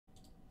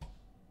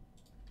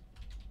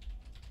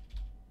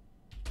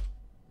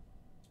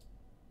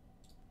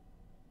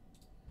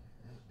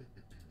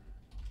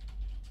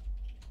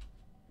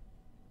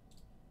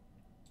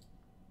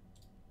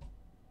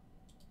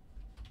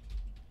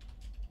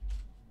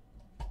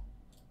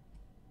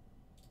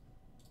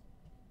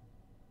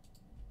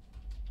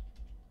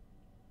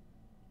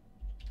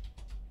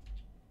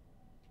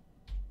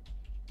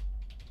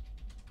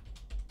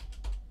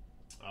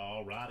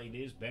Alrighty,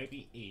 this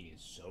baby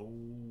is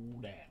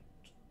sold out.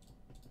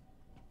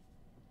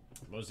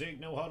 Mosaic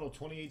no huddle,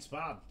 28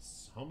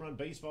 spots. Home run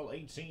baseball,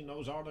 18.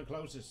 Those are the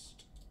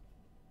closest.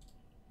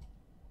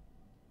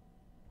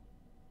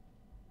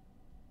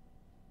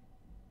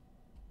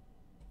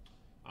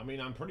 I mean,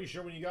 I'm pretty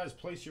sure when you guys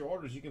place your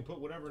orders, you can put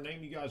whatever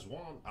name you guys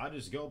want. I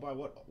just go by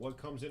what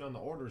comes in on the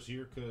orders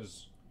here,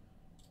 because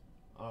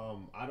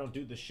I don't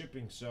do the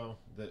shipping. So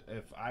that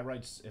if I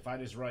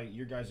just write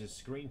your guys'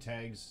 screen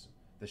tags,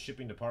 the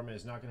shipping department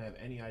is not going to have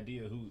any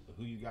idea who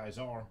you guys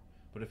are.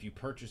 But if you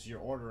purchase your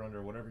order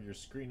under whatever your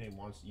screen name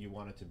you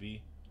want it to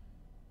be,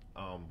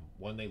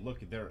 when they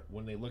look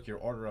your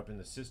order up in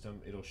the system,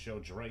 it'll show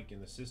Drake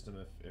in the system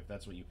if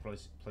that's what you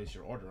place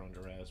your order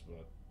under as.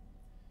 But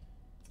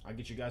I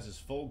get you guys'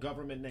 full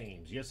government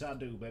names. Yes, I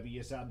do, baby.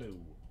 Yes, I do.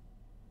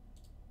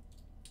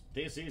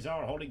 This is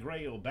our Holy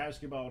Grail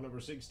basketball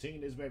number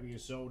 16. This baby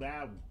is sold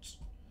out.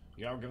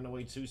 We are giving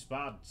away 2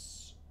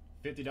 spots.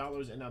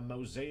 $50 in a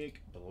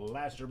Mosaic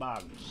blaster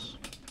box.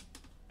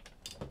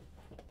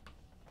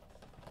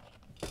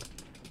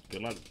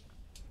 Good luck.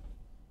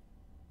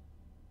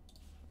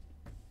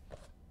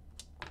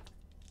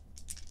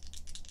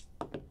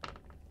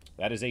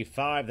 That is a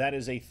 5. That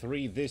is a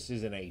 3. This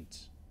is an 8.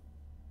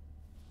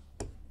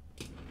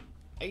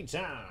 8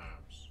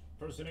 times.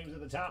 First two names at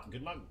the top.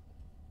 Good luck.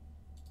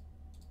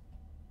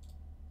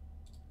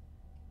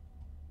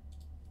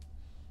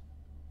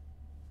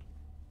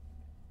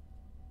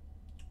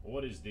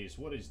 What is this?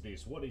 What is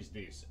this? What is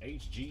this?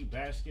 HG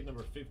basket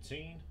number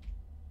 15.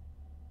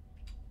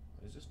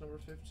 Is this number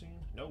 15?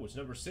 No, it's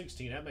number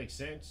 16. That makes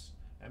sense.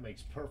 That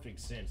makes perfect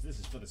sense. This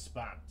is for the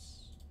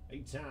spots.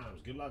 8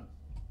 times. Good luck.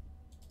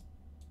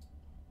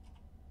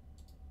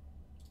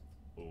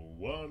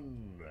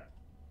 1,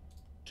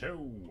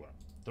 2,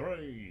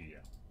 3,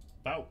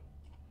 4,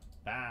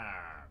 5,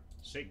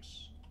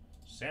 6,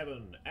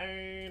 7,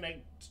 and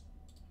 8.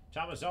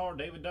 Thomas R.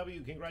 David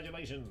W.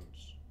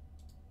 Congratulations.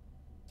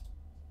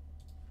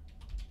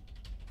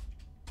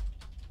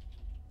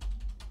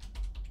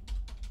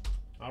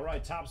 All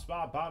right, top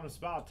spot, bottom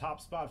spot, top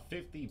spot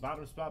 50,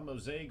 bottom spot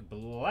Mosaic.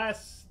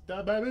 Bless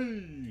the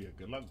baby.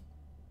 Good luck.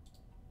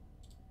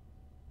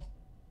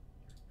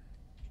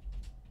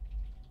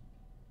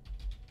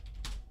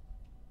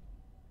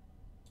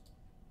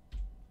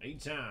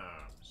 Eight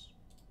times.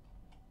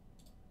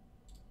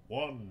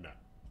 1,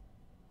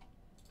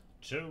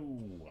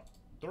 2,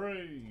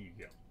 3,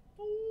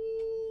 4,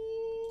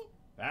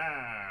 5,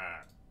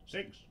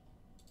 6,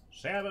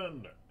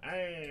 7,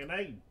 and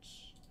 8.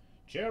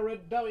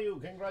 Jared W.,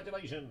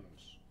 congratulations.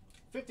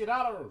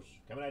 $50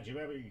 coming at you,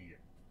 baby.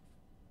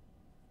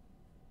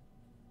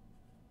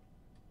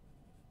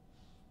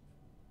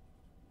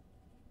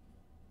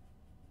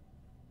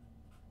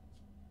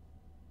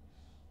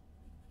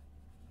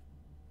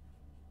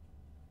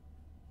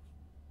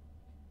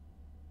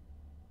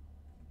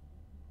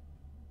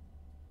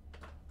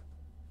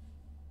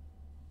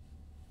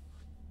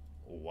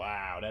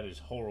 Wow, that is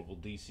horrible,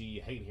 DC.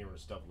 You hate hearing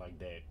stuff like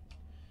that.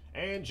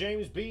 And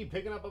James B.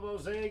 picking up a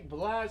Mosaic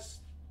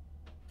blast.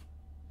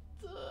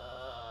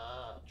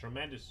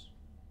 Tremendous.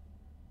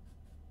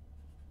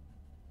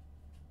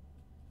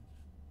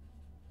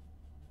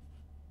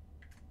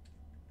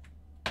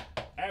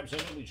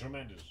 Absolutely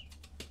tremendous.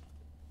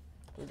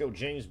 Here we go,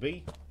 James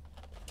B.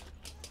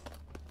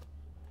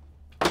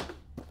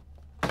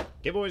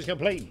 Giveaways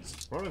complete.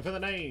 Rolling for the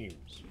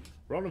names.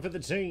 Rolling for the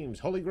teams.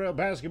 Holy Grail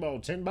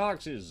basketball, 10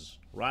 boxes.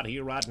 Right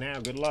here, right now.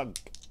 Good luck.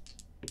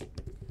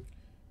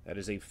 That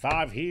is a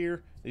 5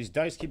 here. These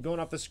dice keep going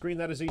off the screen.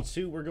 That is a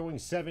 2. We're going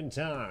 7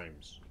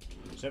 times.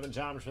 7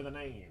 times for the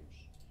names.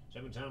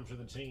 7 times for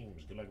the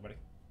teams. Good luck, buddy.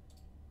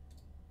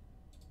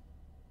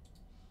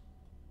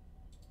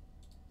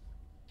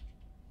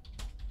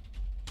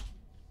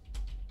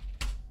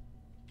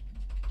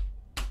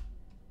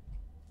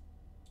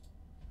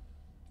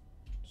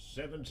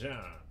 Seven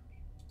times.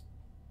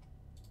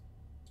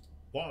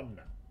 1,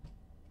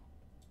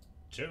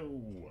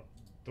 2,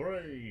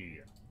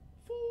 3,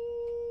 4,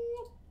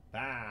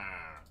 5,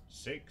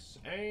 6,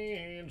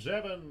 and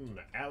 7.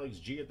 Alex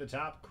G at the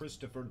top.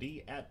 Christopher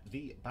D at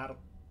the bottom.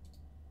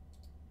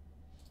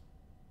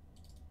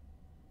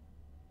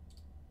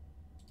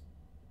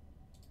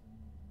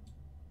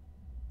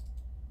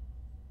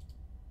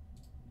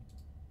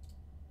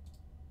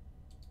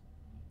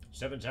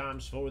 Seven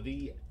times for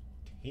the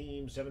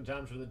team. 7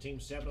 times for the team.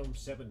 7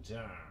 times.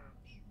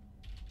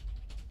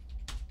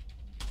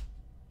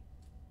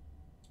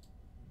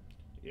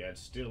 Yeah,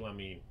 it's still, I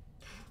mean,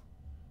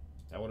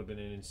 that would have been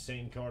an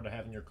insane card to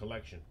have in your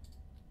collection.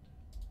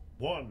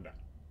 1,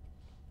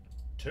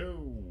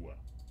 2,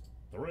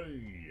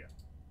 3,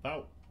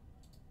 4,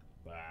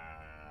 5,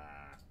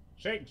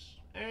 6,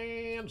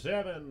 and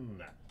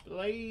 7.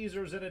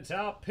 Blazers at the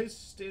top,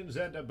 Pistons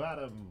at the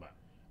bottom.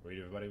 Read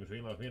everybody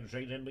between left and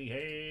straight and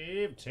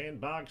behave. 10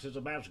 boxes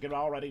of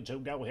basketball ready to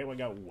go. Here we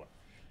go.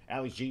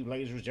 Alex G.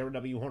 Blazers, Jared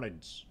W.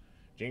 Hornets.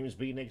 James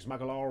B. Knicks,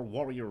 Michael R.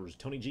 Warriors,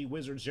 Tony G.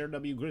 Wizards, Jared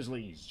W.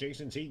 Grizzlies,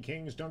 Jason T.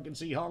 Kings, Duncan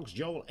C. Hawks,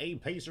 Joel A.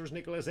 Pacers,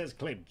 Nicholas S.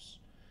 Clips,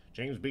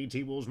 James B.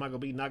 T-Wolves, Michael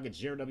B. Nuggets,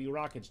 Jared W.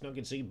 Rockets,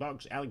 Nugget C.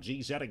 Bucks, Alex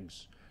G.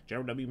 Settings,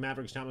 Jared W.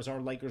 Mavericks, Thomas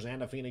R. Lakers,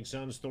 Anna Phoenix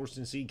Suns,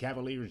 Thorsten C.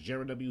 Cavaliers,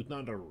 Jared W.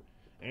 Thunder,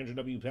 Andrew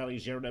W.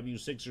 Pellies, Jared W.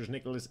 Sixers,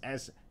 Nicholas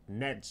S.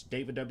 Nets,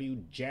 David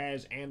W.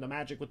 Jazz, and the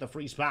Magic with the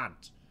free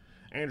spot.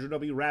 Andrew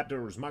W.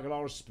 Raptors, Michael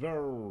R.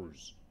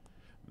 Spurs,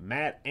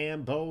 Matt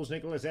M. Bowles,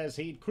 Nicholas S.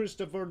 Heat,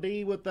 Christopher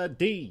D. with the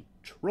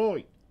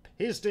Detroit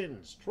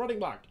Pistons. Trading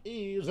block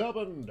is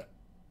opened.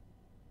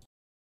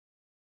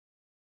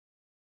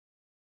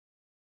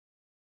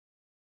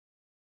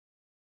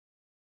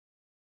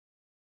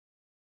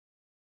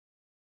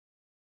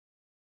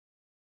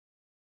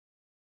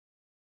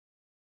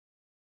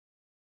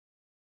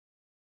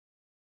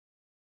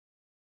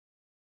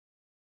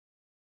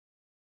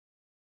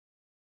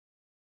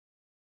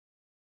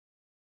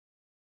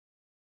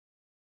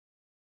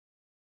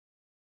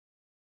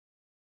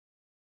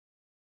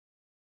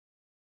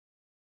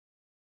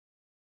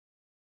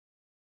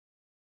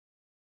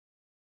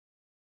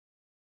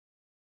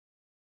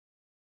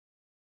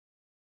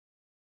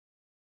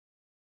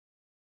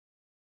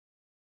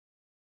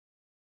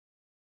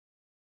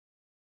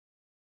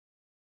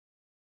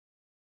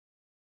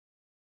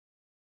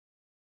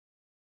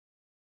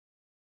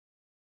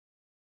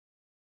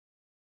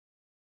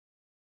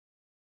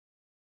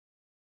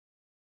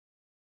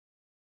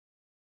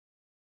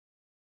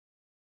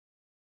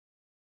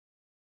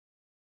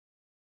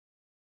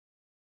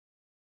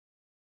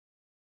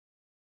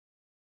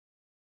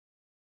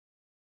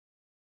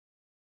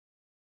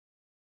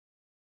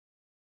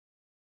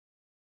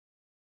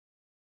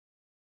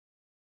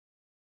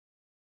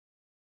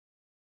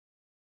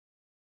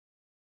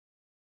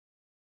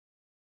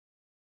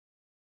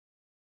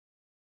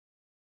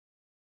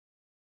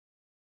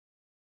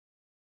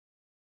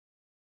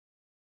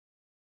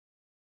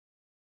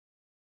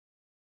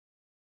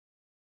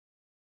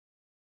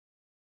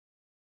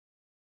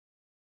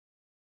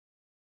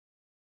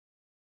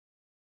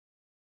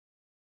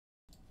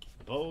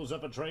 Bulls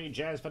up a trade.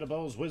 Jazz for the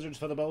Bulls. Wizards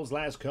for the Bulls.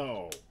 Last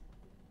call.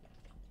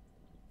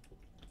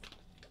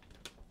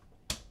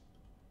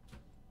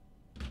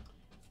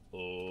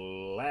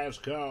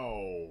 Last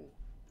call.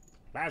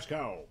 Last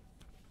call.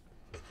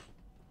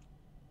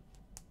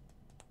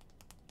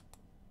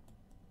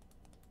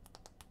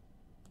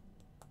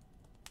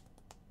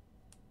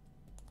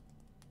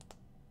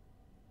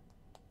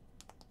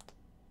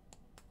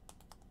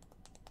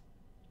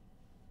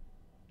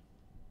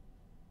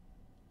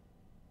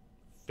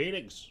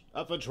 Phoenix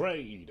up a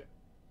trade.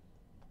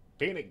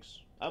 Phoenix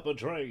up a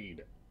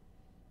trade.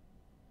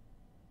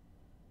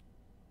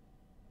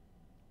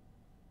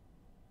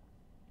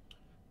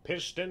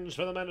 Pistons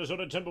for the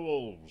Minnesota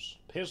Timberwolves.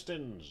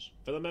 Pistons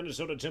for the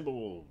Minnesota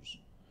Timberwolves.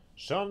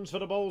 Suns for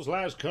the Bulls.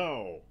 Last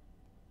call.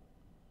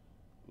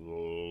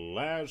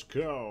 Last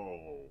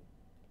call.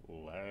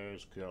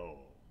 Last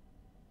call.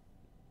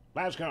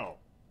 Last call.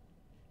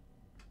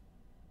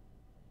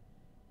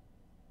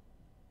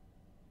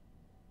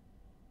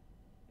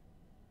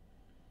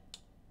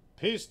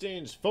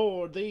 Pistons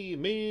for the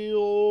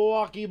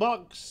Milwaukee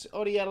Bucks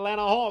or the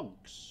Atlanta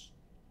Hawks.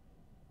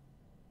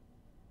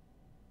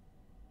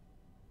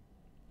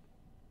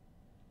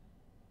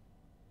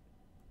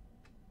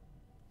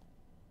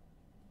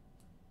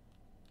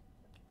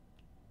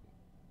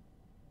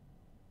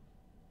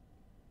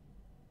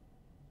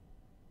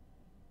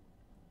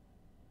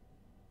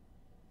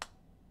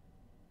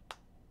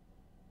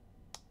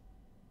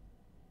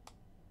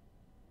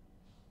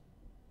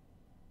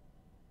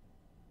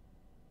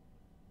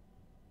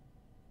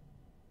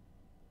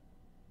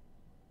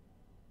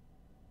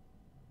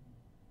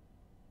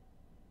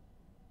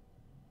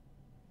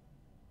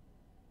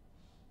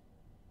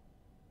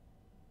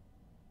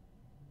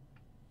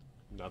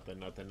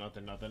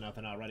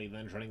 Nothing already.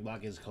 Then trading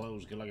block is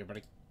closed. Good luck,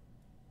 everybody.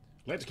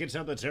 Let's get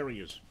something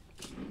serious.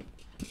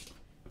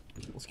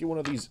 Let's get one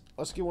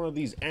of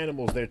these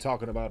animals they're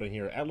talking about in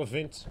here.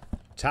 Elephant,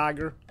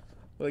 tiger.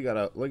 Look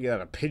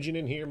at a pigeon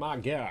in here. My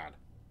God.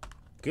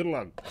 Good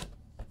luck.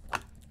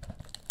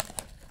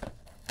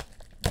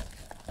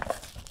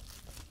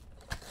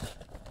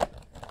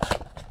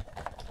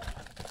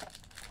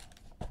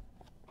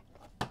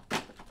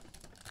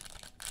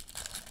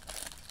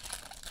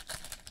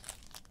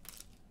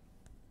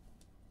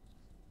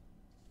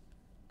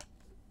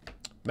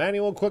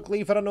 Manuel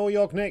quickly for the New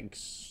York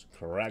Knicks.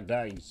 Correct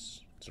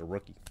dice. It's a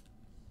rookie.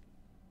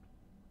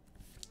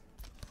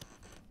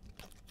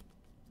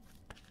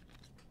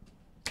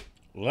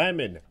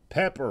 Lemon,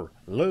 Pepper,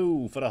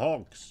 Lou for the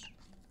Hawks.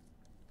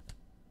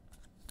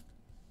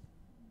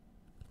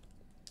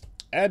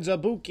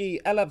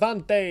 Adzabuki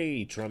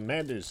Elefante.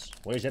 Tremendous.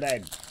 Where's it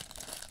at?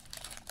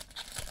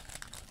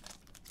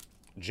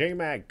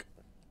 J-Mac.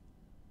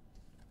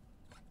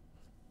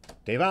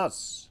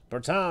 Devas.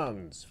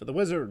 Bertans for the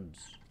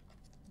Wizards.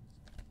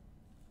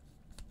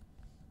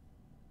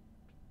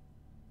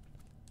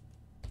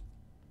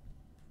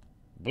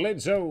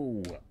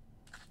 Bledsoe.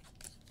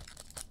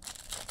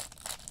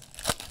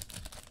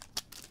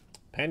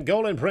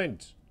 Pangolin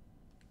print.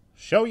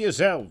 Show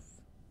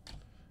yourself.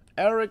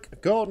 Eric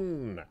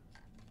Gordon.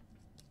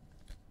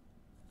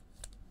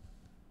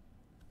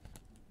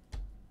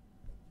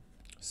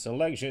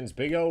 Selections,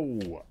 Big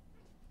O.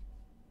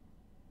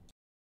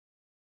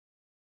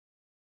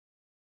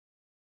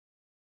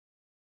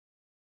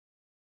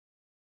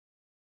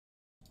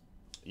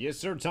 Yes,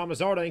 sir,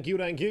 Thomas R. Thank you,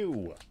 thank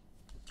you.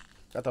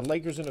 Got the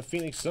Lakers and the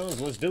Phoenix Suns.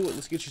 Let's do it.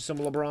 Let's get you some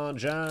LeBron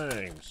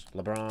James.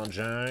 LeBron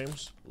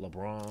James.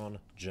 LeBron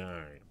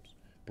James.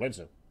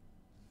 Bledsoe.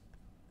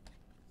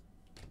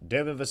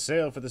 Devin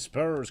Vassell for the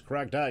Spurs.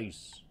 Cracked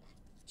ice.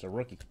 It's a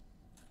rookie.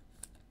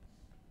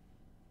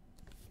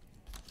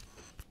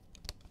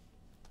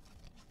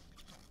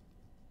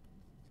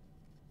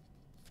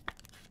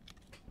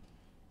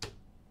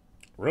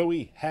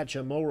 Rui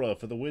Hachimura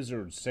for the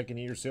Wizards. Second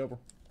year silver.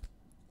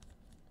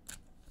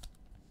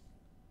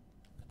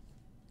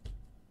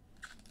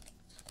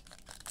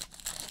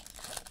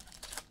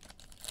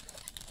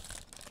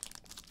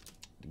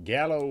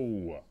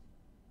 Gallo.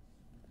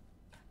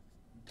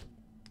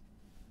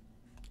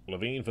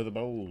 Levine for the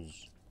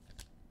Bulls.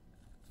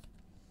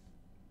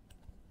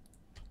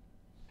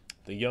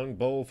 The Young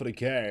Bull for the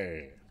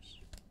Cavs.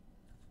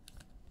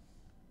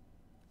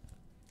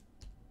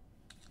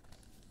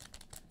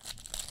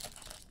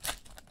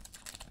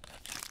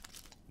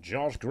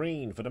 Josh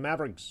Green for the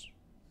Mavericks.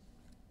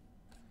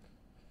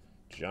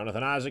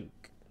 Jonathan Isaac.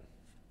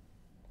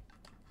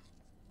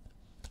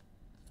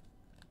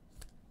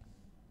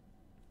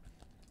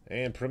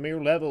 And Premier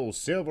Level,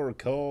 Silver,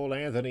 Cole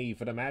Anthony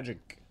for the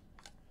Magic.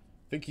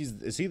 I think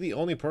is he the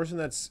only person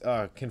that's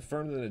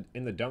confirmed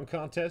in the dunk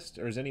contest?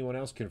 Or is anyone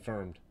else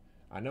confirmed?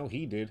 I know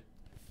he did.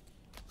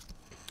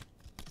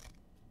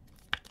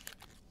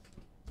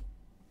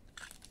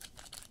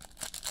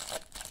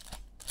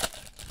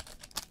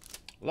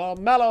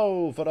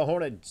 LaMelo for the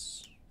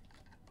Hornets.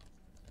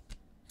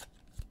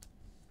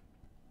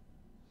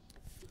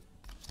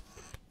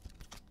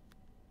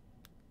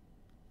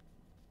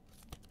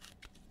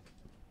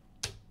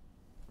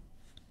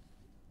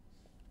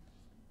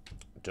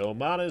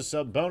 Domantas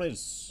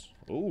Sabonis.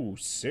 Ooh,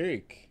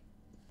 sick.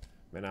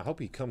 Man, I hope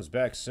he comes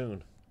back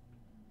soon.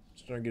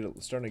 Starting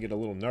to get a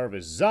little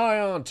nervous.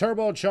 Zion,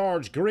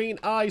 turbocharged, green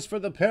ice for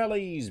the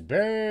Pellies.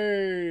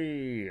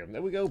 Bam!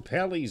 There we go,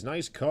 Pellies.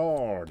 Nice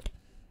card.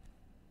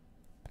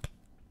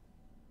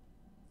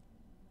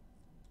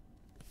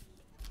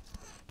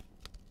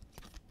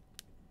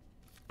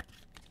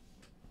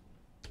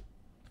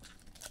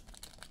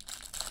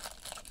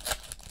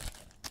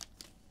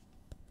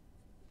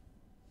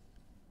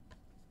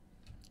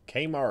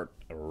 Kmart,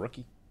 a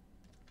rookie.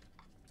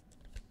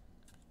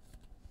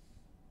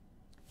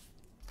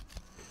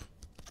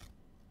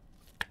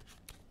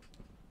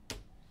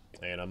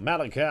 And a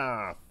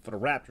Malachi for the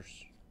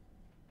Raptors.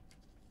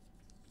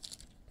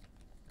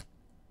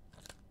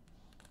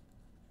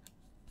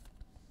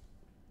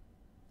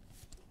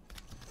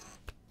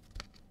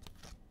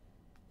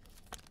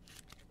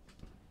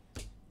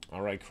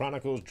 All right,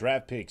 Chronicles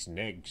draft picks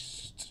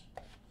next.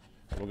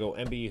 We'll go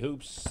NBA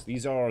Hoops.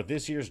 These are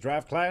this year's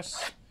draft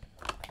class.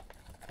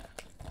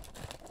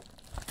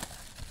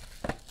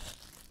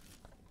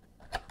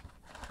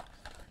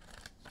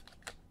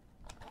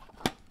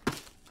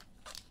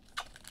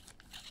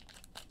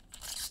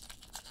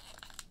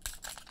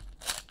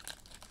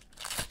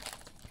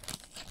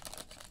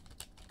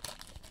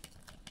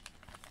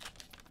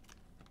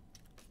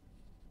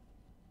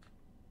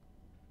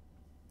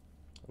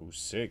 Oh,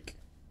 sick.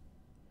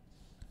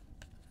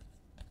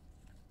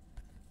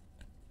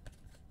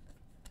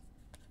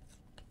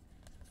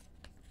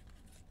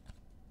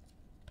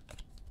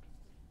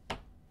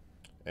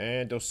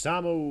 And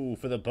Osamu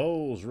for the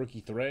Bulls,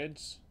 rookie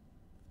threads.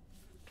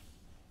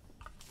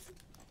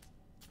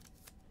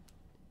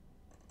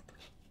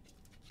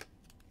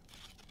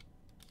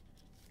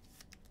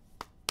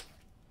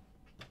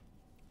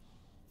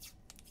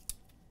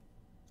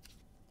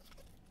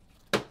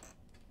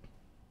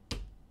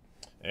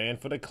 And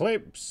for the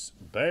Clips,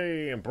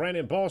 bam,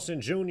 Brandon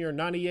Boston Jr.,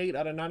 98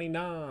 out of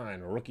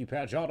 99. Rookie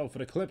patch auto for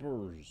the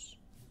Clippers.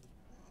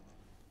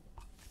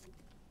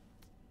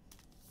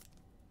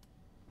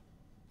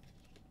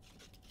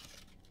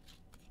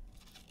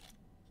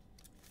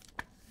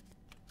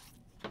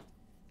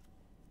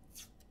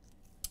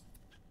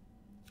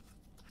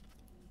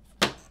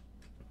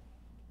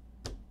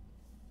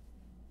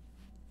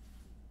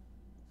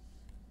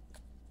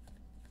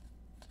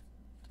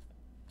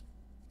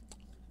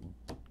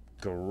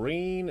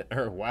 Green,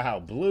 or wow,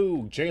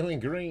 blue, Jalen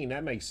Green.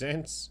 That makes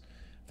sense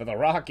for the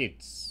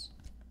Rockets.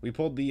 We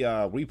pulled the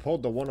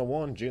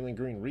 101 Jalen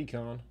Green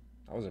Recon.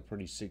 That was a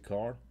pretty sick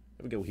card.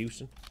 There we go,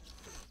 Houston.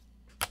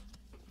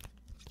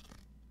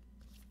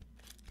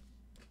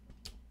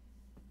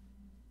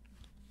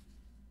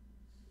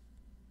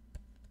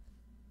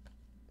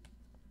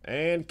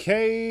 And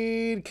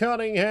Cade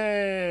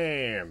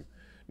Cunningham.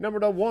 Number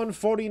to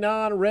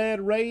 149,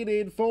 red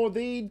rated for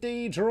the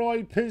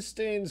Detroit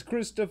Pistons.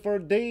 Christopher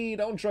D.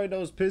 Don't trade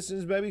those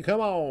Pistons, baby.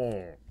 Come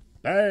on.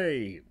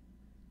 Hey.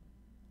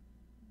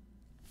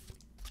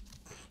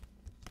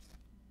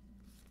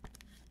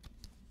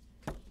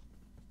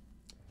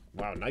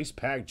 Wow, nice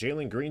pack.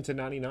 Jalen Green to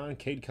 99.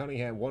 Cade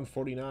Cunningham,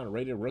 149,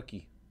 rated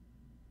rookie.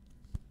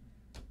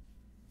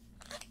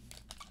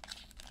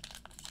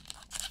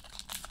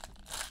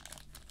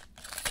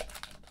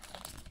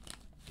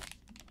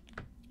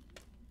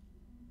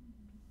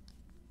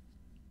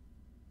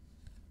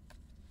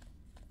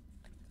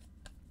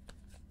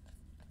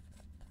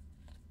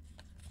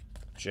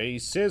 Jay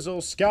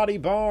Sizzle, Scotty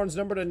Barnes,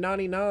 number to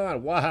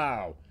 99.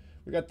 Wow.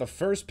 We got the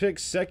first pick,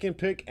 second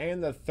pick,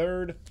 and the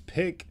third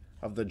pick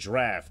of the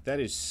draft. That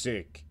is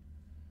sick.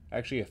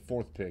 Actually, a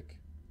fourth pick.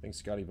 I think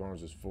Scotty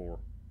Barnes is 4.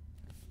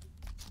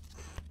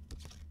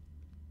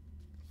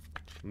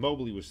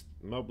 Mobley was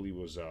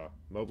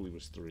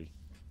 3.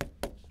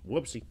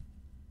 Whoopsie.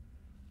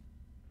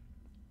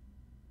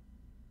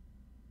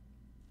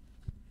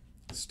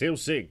 Still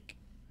sick.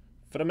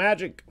 For the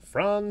Magic,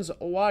 Franz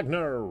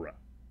Wagner.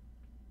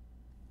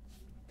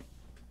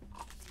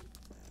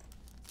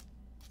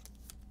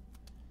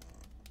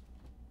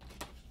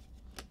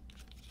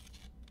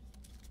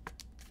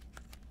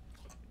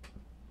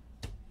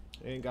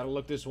 And gotta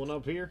look this one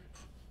up here.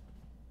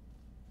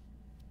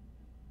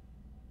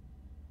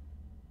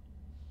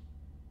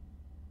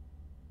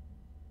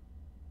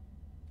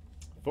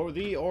 For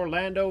the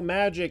Orlando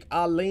Magic,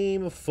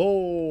 Aleem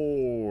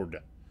Ford.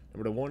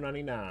 Number to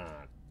 199.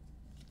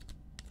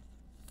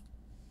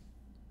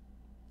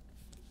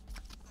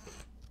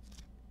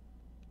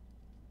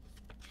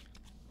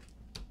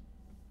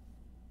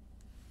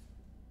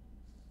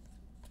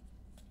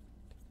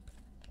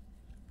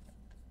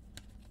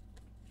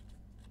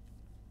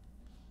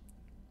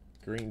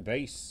 Green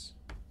base.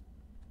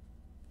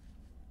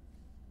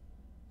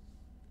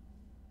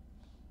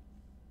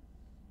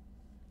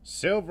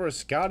 Silver,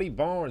 Scotty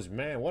Barnes.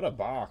 Man, what a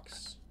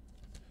box.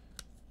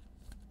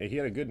 Hey, he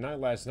had a good night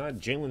last night.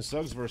 Jalen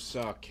Suggs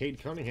versus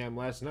Cade Cunningham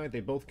last night. They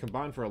both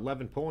combined for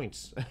 11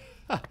 points.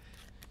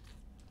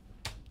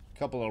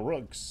 Couple of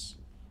rooks.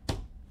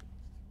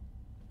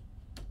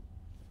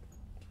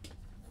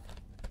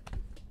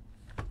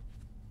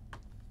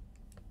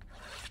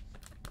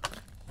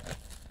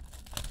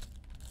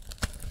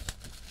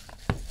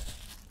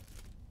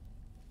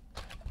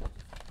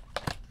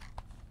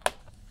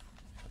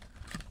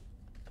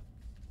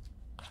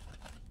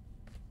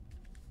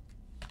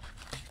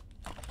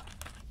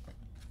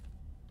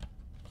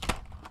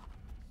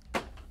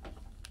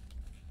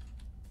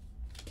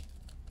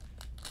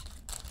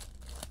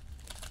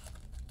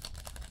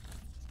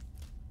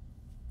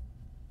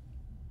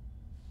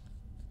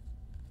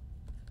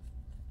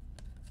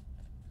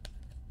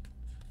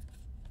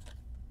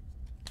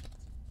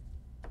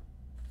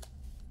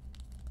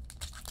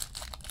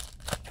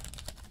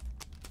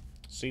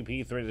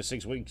 CP 3 to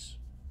 6 weeks.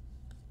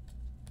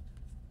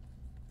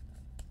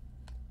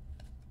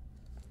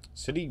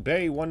 Sadiq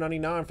Bey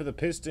 199 for the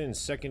Pistons,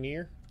 second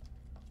year.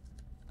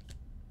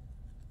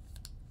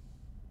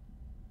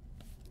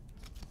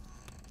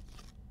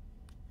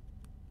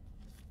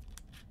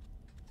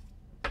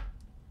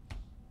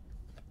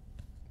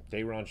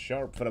 Day'Ron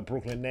Sharp for the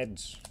Brooklyn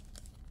Nets.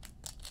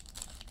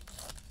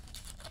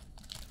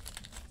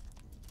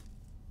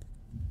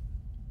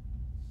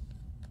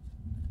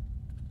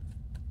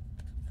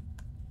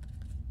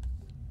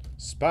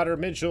 Spider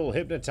Mitchell,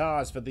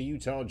 hypnotized for the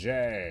Utah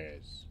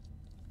Jazz.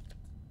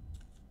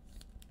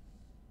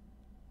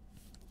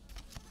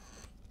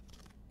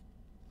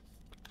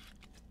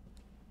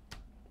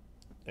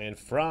 And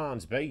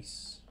Franz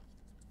base.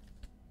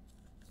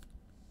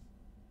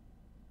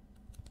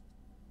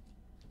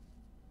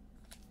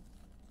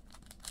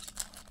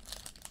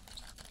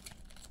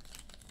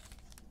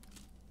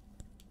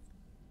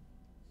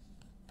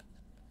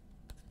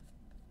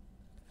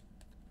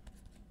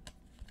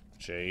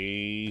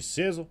 Jay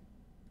Sizzle.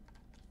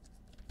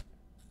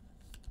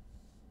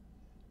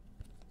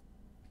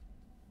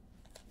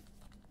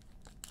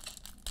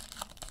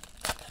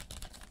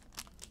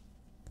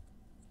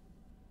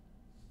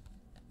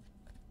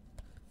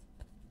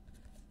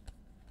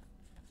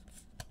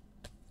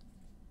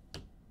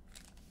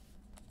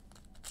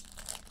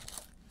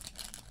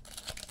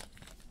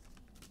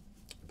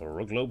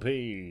 Baruch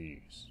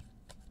Lopez.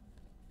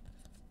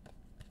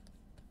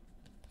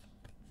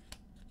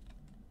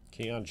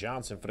 Keon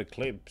Johnson for the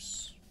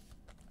Clips.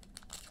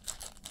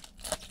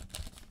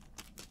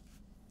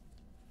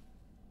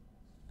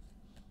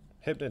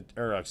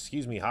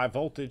 High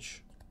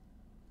voltage.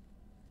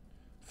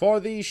 For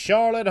the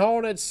Charlotte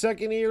Hornets,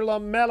 second year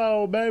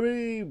LaMelo,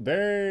 baby.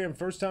 Bam.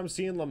 First time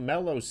seeing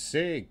LaMelo,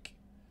 sick.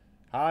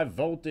 High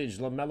voltage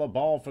LaMelo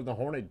Ball for the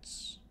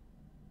Hornets.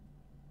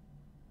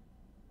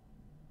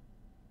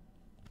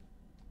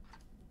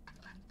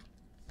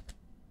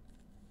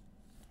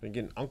 Been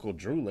getting Uncle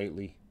Drew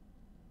lately.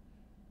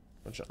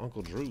 Bunch of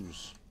Uncle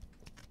Drews.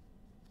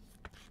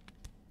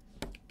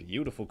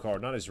 Beautiful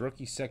card. Not his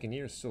rookie, second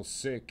year. Still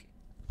sick.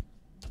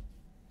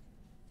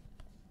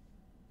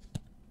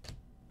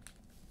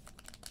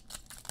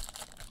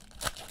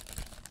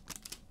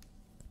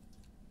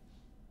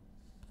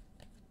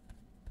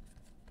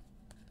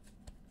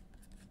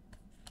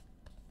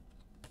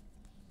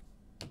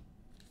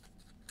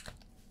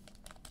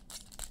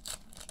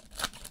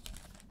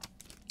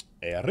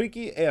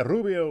 Ricky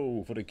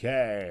Rubio for the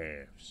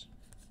Cavs.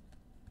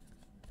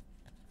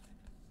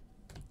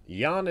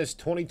 Giannis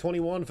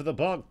 2021 for the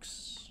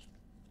Bucks.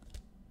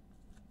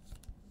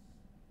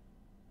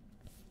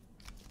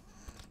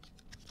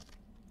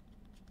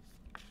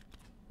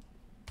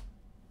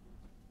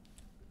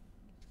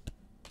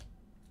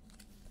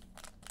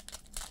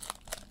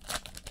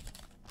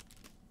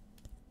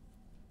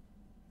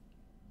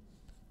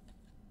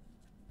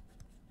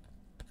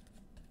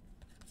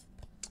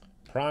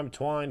 Prime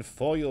Twine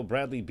foil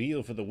Bradley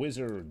Beal for the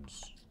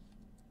Wizards.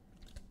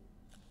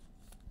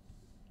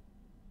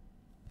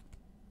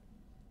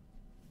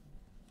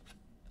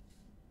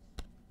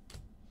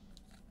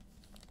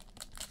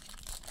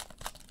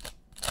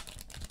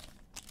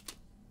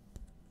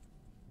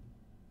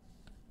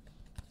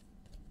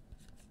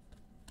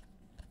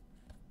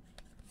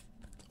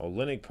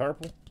 Olynyk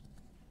purple.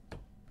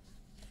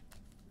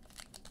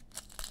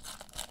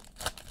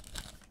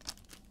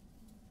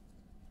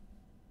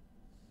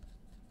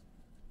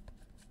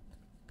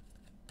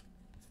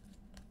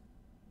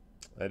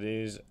 That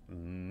is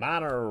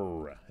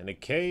Manor and a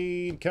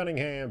Cade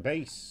Cunningham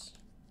base.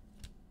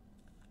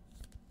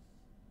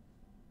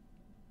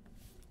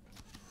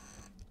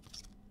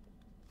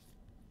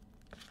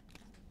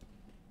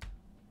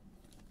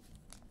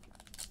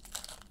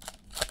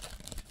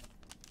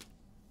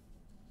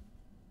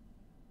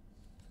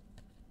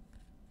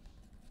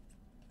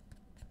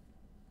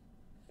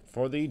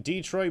 For the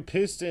Detroit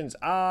Pistons,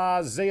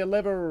 Isaiah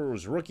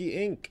Livers, rookie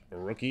ink,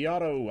 rookie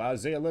auto,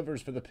 Isaiah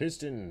Livers for the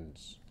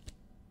Pistons.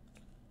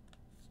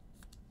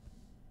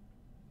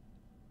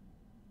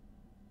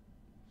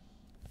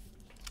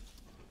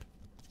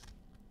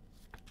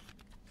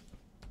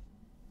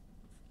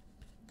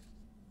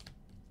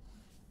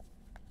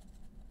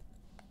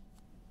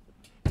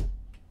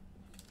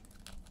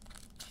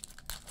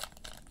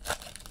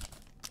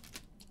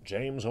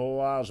 James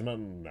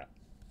Wiseman.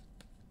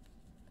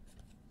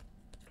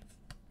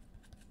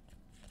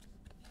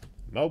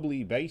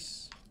 Mobley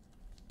base.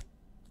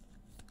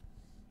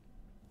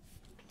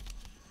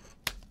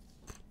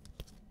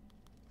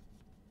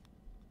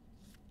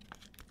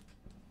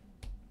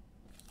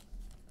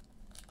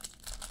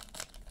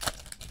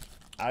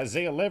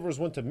 Isaiah Livers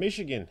went to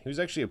Michigan. He was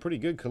actually a pretty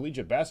good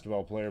collegiate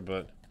basketball player,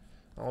 but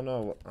I don't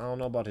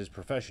know about his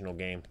professional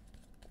game.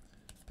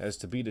 As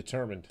to be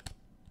determined.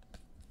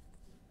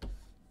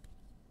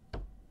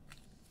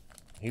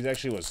 He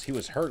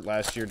was hurt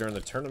last year during the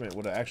tournament.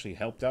 Would have actually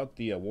helped out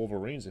the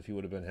Wolverines if he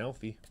would have been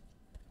healthy.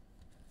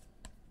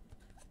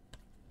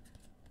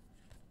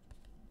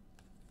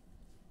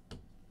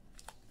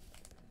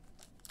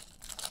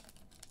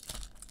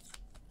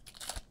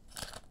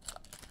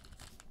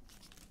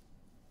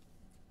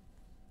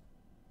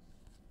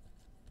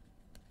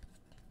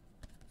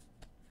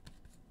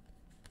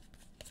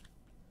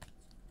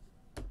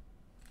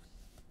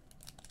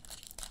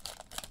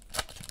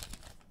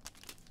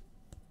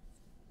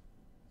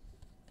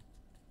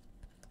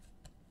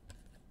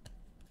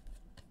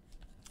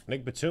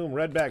 Nick Batum,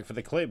 red bag for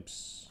the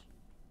Clips.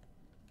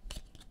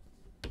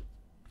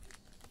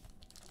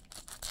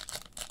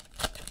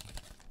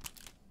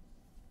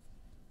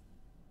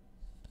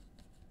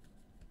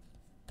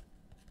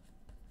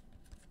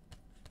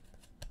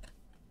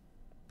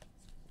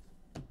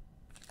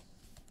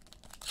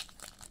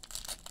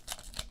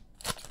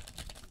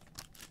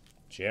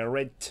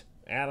 Jarrett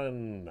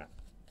Allen.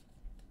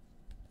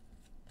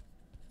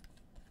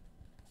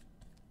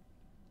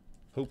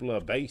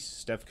 Hoopla base,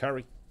 Steph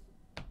Curry.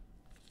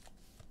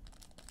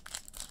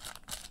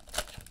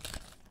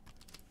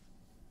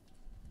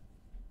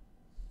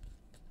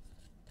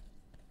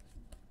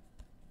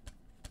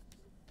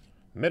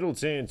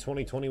 Middleton,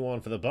 2021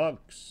 for the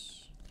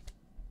Bucks.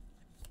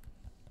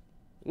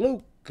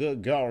 Luka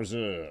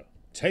Garza,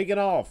 taking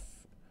off.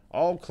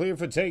 All clear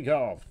for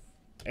takeoff.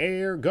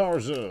 Air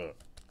Garza.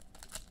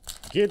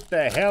 Get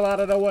the hell out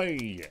of the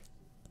way.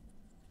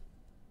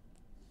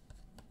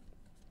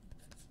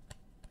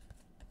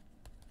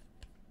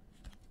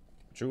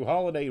 Drew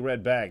Holiday,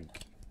 red bag.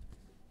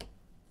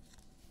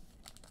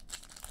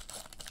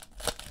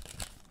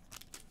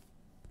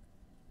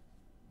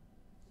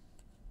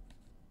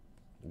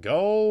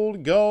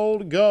 Gold,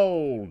 gold,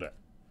 gold.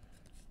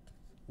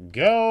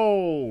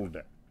 Gold.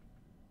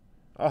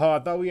 Oh, I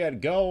thought we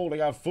had gold. I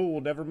got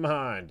fooled. Never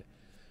mind.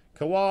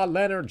 Kawhi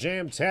Leonard,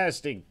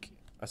 Jamtastic.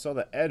 I saw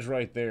the edge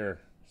right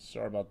there.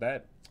 Sorry about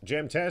that.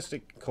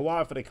 Jamtastic.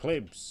 Kawhi for the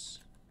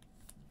Clips.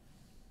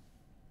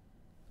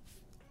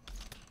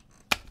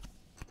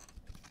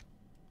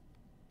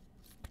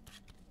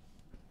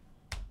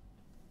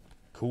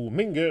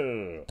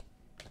 Kuminga.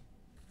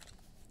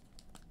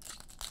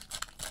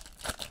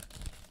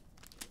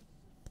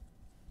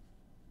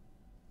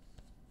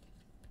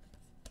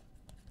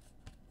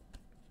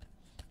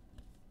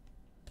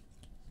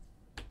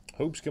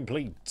 Hoops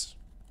complete.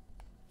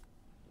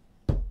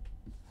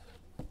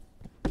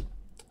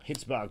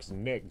 Hitsbox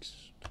next.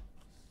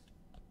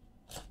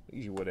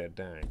 Easy with that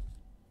dang.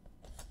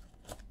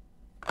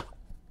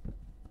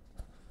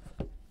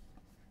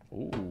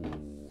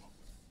 Ooh.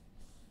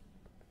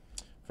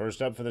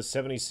 First up for the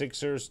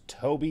 76ers,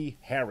 Toby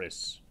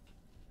Harris.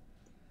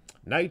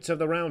 Knights of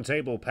the Round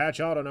Table, patch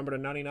auto number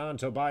 /99,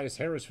 Tobias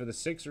Harris for the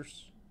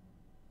Sixers.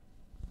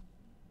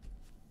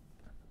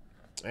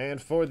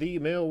 And for the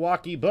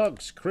Milwaukee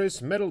Bucks,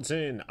 Chris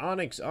Middleton,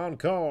 Onyx on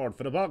card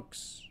for the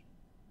Bucks.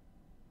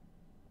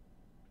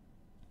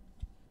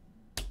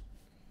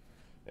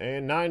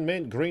 And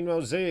 9-mint green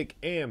mosaic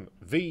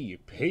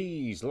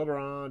MVPs,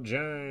 LeBron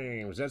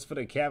James. That's for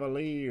the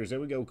Cavaliers. There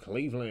we go,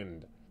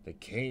 Cleveland. The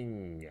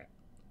King.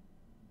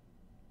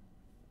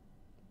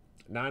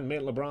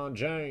 9-mint LeBron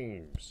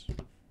James.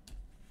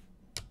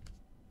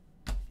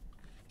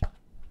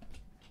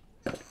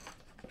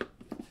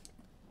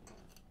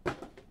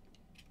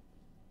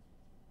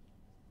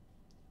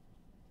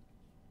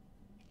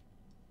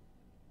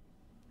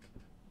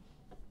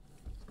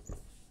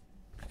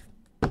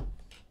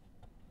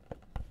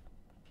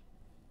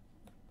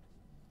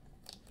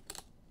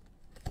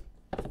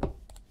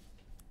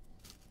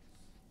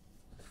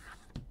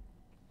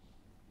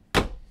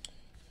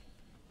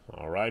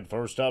 All right,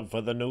 first up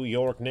for the New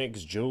York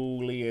Knicks,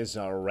 Julius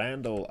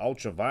Randle,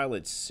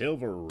 Ultraviolet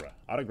Silver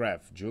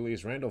autograph.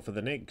 Julius Randle for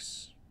the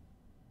Knicks.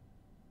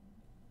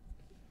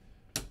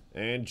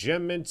 And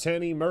Gem Mint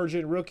 10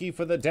 Emergent Rookie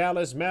for the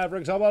Dallas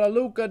Mavericks. How about a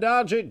Luka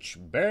Doncic?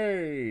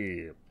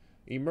 Babe.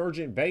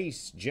 Emergent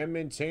Base, Gem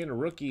Mint 10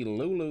 Rookie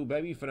Lulu,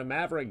 baby, for the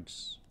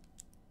Mavericks.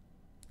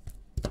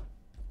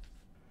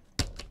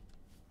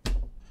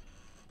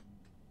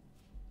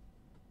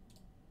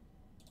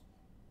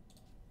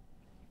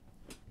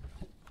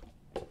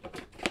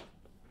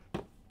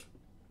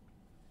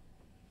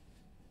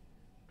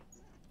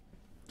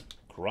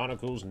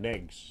 Chronicles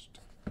next.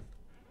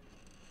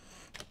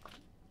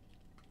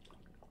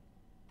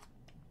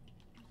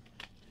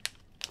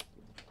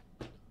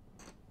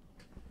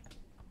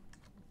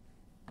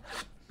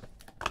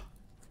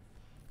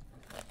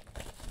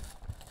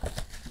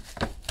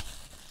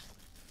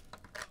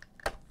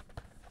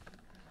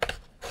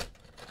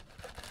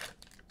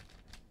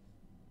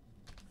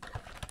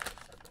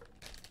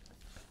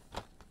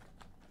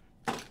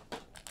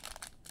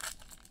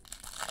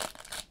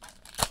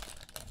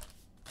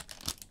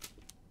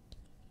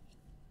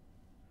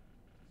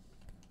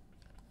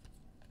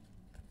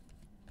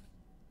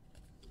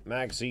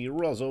 Maxey,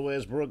 Russell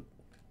Westbrook.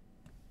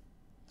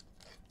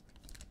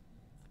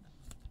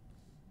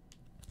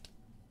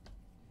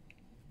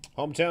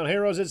 Hometown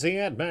Heroes, it's the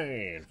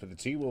Ant-Man for the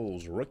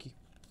T-Wolves rookie.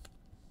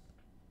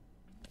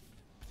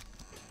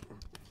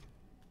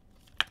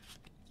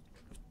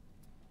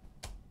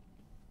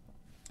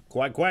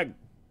 Quack, quack.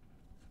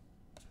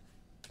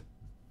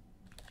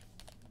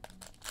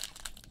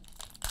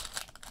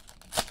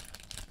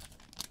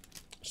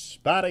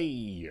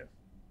 Spotty.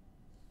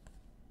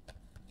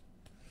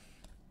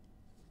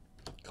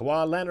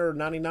 Kawhi Leonard,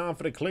 99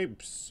 for the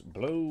Clips.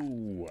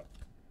 Blue.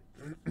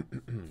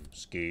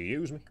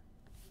 Excuse me.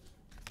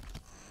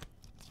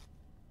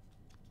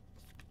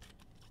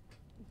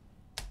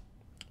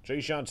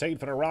 Jayshawn Tate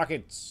for the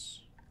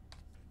Rockets.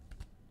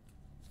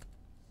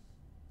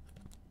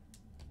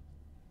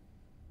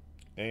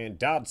 And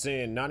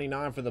Dotson,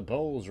 99 for the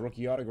Bulls.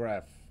 Rookie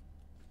autograph.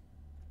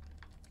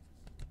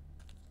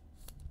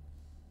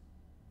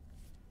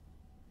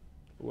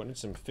 Ooh, I need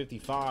some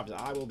 55s.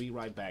 I will be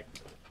right back.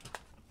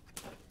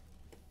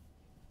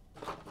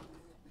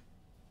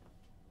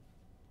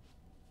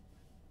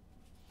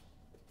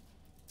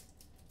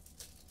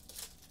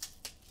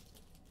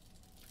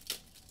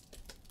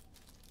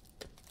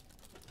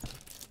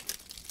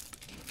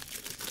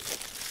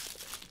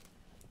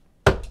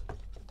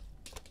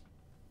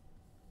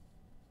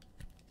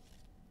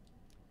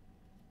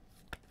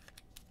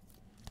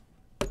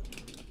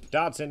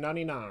 Dotson,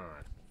 99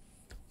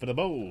 for the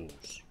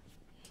Bulls.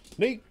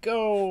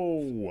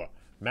 Nico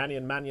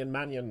Mannion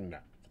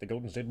for the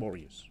Golden State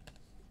Warriors.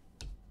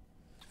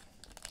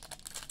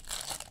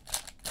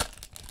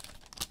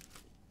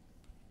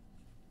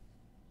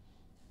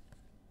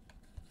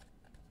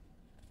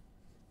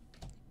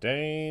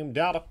 Dame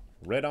Dada,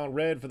 red on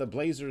red for the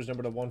Blazers,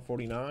 number to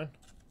 149.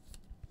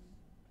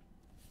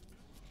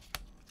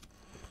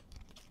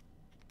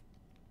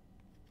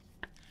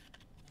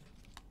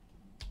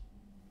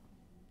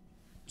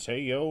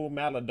 Teo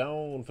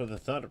Maladone for the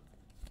Thunder.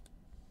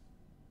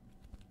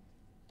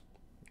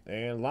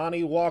 And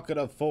Lonnie Walker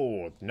the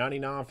 4th.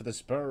 99 for the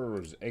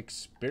Spurs.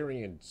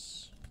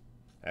 Experience.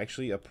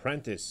 Actually,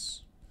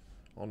 Apprentice.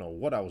 I don't know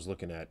what I was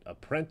looking at.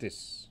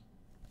 Apprentice.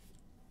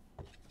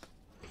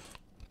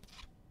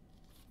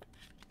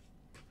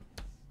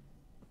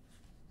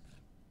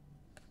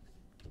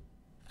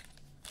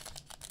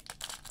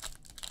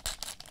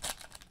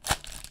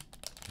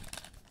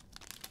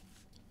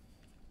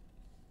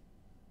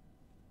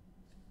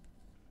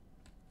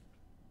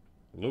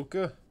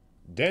 Luka.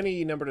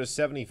 Denny, number to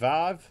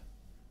 75.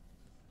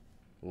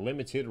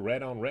 Limited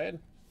red on red.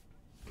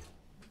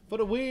 For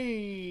the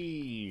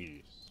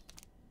Wees.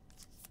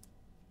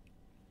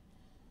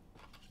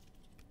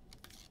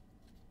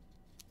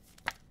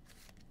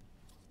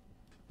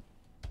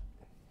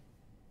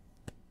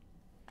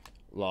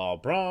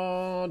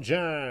 LeBron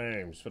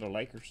James for the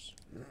Lakers.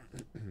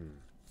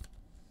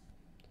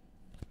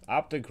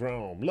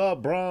 Optichrome.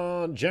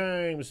 LeBron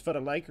James for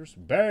the Lakers.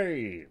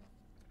 Babe.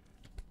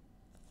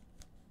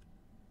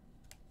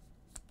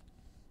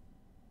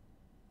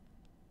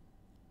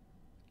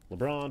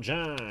 LeBron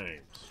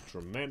James.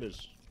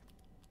 Tremendous.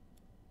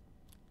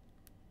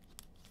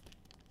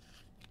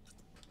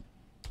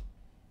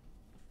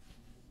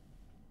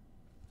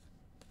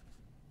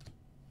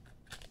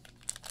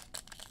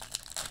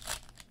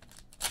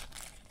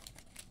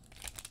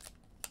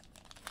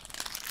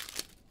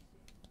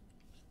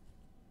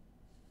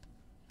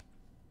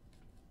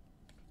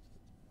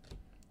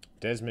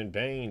 Desmond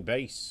Bain,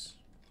 base.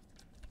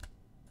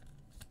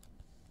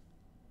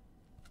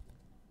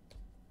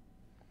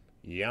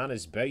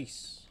 Giannis,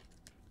 base.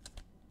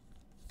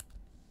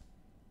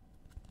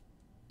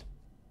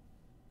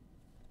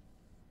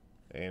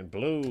 And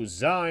blue,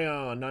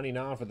 Zion,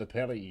 99 for the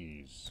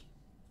Pellies.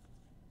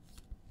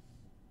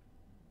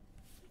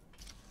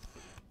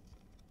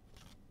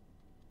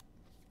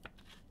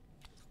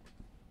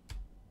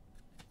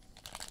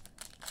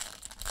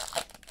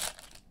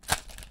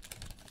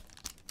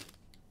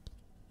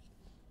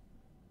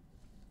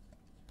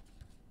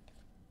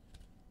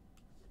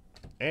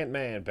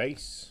 Ant-Man,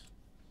 base.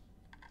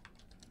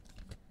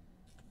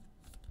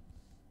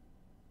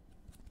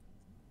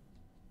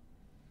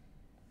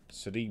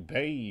 Sadiq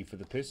Bey for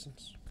the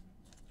Pistons.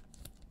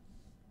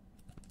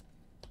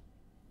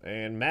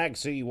 And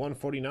Maxey,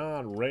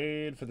 149,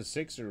 red for the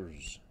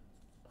Sixers.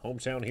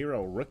 Hometown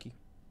hero, rookie.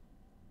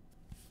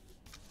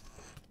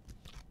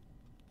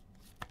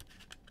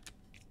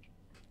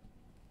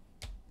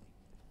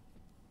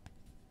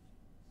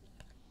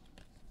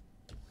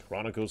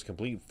 Chronicles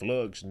complete,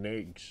 Flugs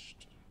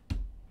next.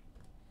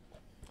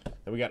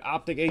 Then we got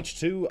Optic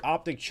H2,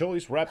 Optic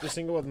Choice, wrap the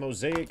single with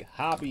Mosaic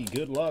Hobby.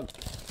 Good luck.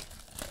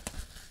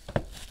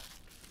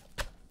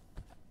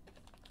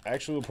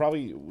 Actually,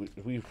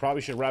 we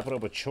probably should wrap it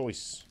up with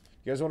Choice.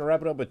 You guys want to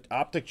wrap it up with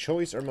Optic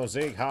Choice or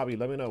Mosaic Hobby?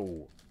 Let me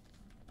know.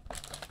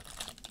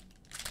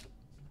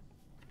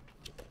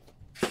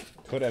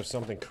 Could have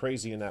something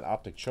crazy in that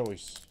Optic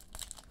Choice.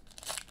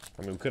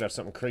 I mean, we could have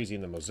something crazy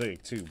in the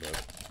Mosaic too,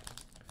 but...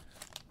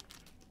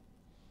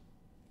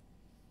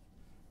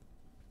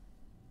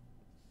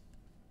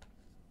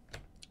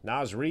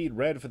 Nas Reed,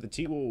 red for the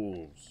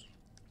T-Wolves.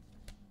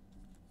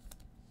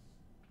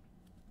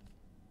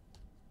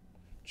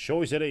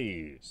 Choice it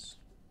is.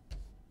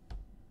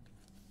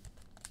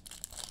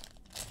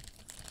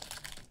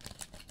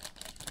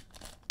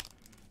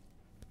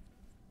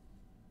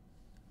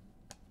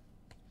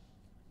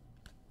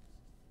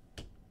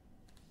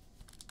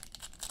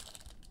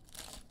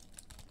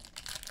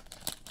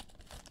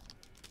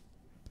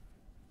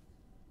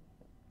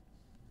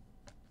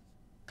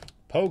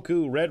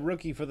 Poku, red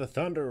rookie for the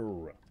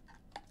Thunder.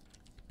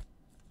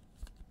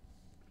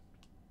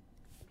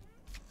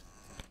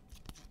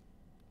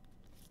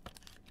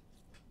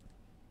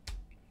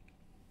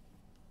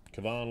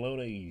 Kevon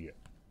Looney.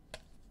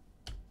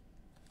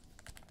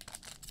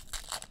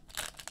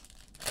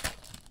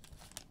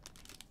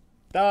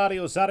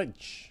 Dario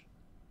Saric.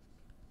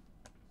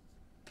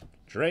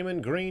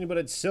 Draymond Green, but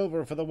it's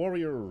silver for the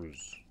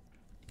Warriors.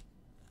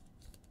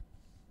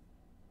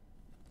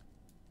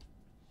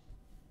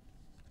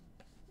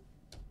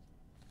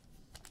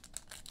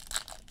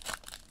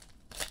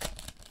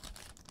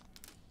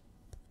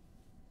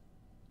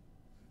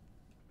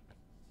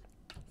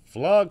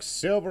 Flux,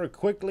 silver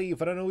quickly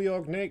for the New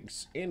York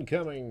Knicks.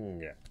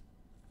 Incoming.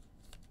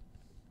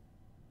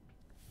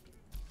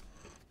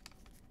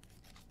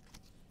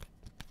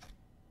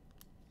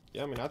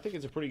 Yeah, I mean, I think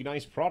it's a pretty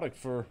nice product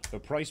for the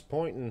price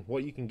point and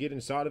what you can get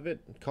inside of it.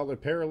 Color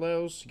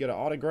parallels. You get an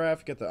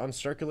autograph. You get the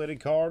uncirculated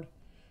card.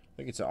 I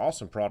think it's an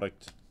awesome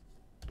product.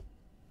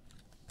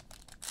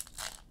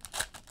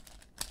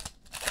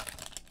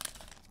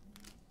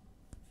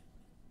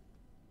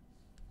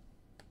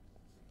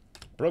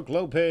 Brooke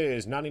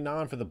Lopez,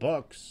 99 for the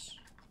Bucks.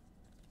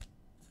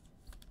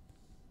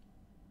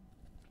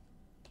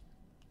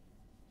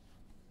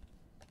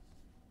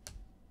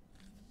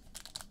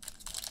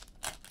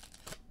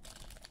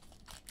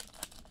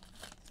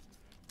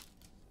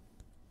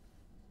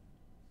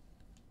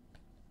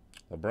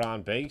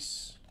 LeBron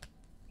base.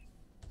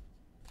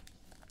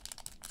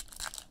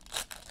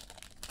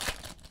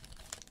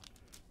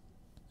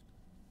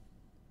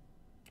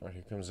 All right,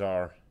 here comes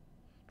our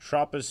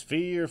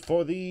Troposphere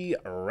for the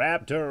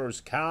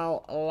Raptors,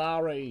 Kyle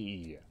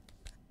Lowry.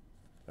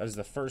 That is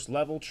the first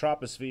level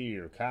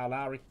Troposphere, Kyle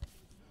Lowry.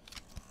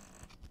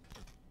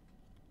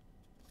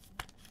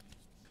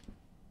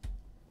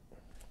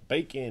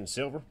 Bacon,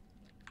 silver.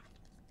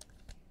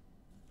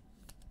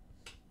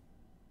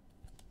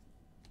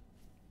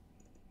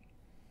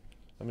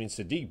 I mean,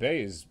 Sadiq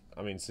Bey is,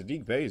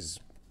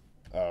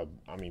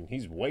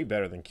 he's way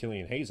better than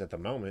Killian Hayes at the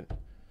moment.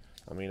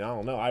 I mean, I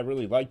don't know. I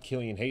really liked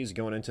Killian Hayes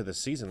going into the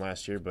season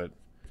last year, but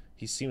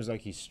he seems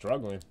like he's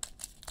struggling.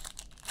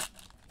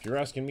 If you're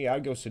asking me,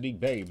 I'd go Sadiq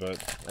Bey, but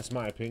that's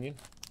my opinion.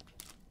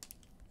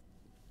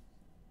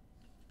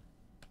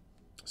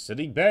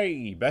 Sadiq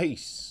Bey,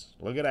 base.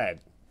 Look at that.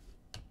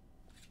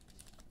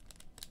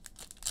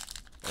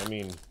 I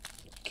mean,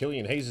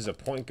 Killian Hayes is a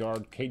point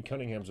guard. Cade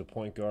Cunningham's a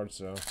point guard,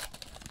 so...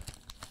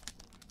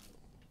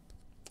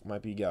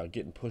 might be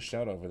getting pushed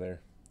out over there.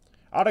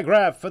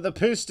 Autograph for the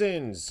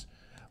Pistons.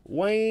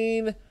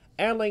 Wayne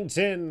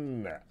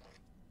Ellington.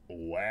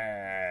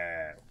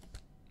 Wow.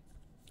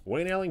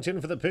 Wayne Ellington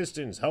for the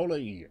Pistons.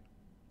 Holy.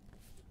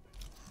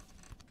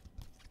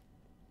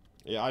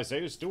 Yeah,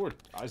 Isaiah Stewart.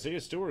 Isaiah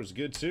Stewart is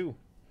good too.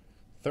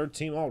 Third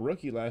team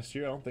all-rookie last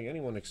year. I don't think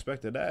anyone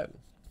expected that.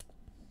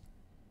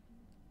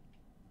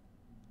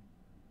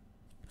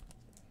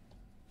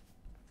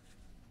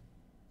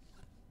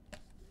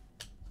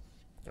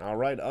 All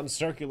right,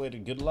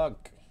 uncirculated. Good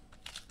luck.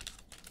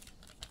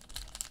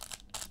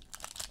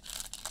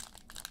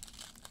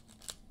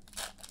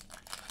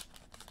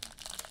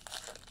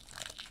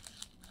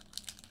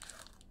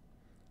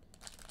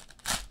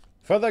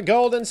 For the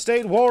Golden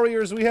State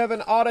Warriors, we have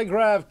an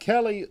autograph.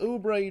 Kelly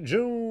Oubre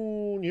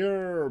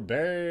Jr.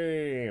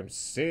 Bam.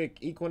 Sick.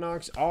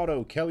 Equinox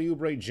auto. Kelly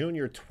Oubre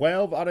Jr.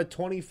 12 out of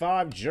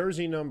 25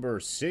 jersey number.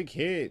 Sick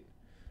hit.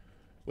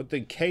 With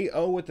the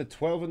KO with the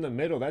 12 in the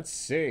middle. That's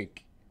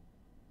sick.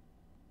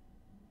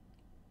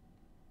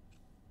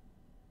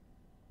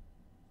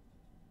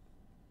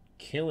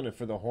 Killing it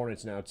for the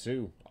Hornets now,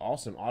 too.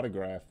 Awesome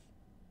autograph.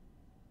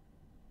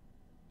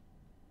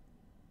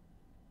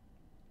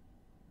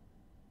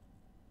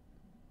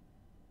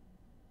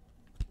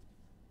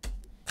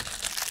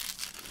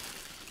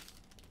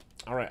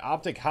 All right,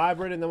 Optic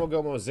Hybrid, and then we'll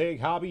go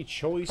Mosaic Hobby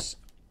Choice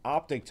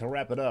Optic to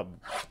wrap it up.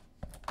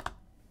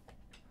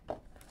 Let's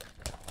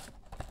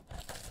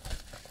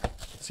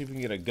see if we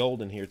can get a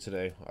gold in here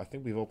today. I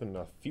think we've opened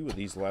a few of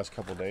these the last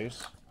couple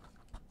days.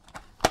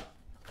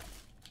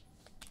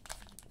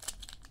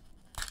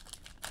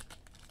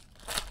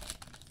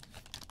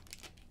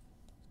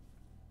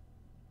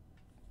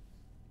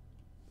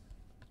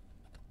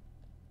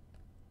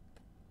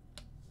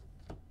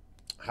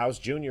 House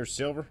Junior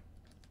Silver.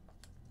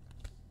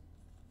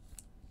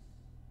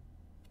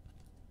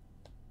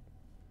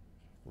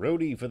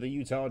 Rhodey for the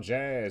Utah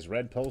Jazz.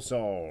 Red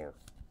Pulsar.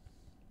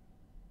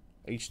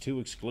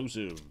 H2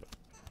 exclusive.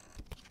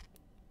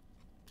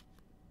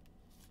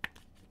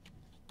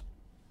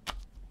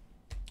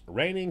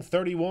 Reigning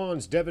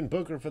 31s. Devin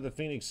Booker for the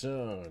Phoenix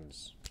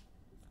Suns.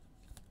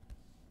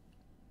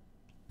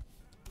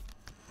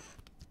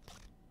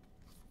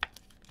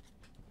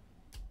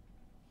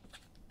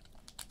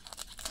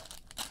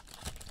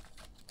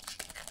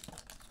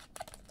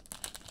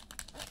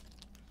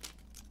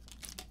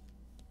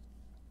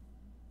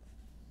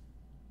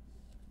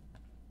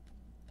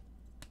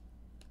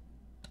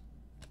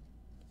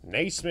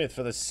 Naismith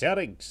for the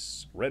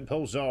Celtics. Red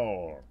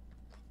Pulsar.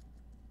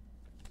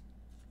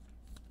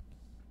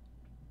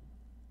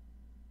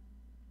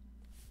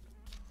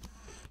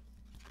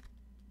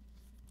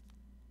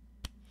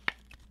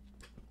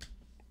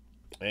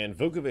 And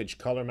Vukovic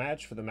color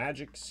match for the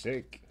Magic.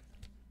 Sick.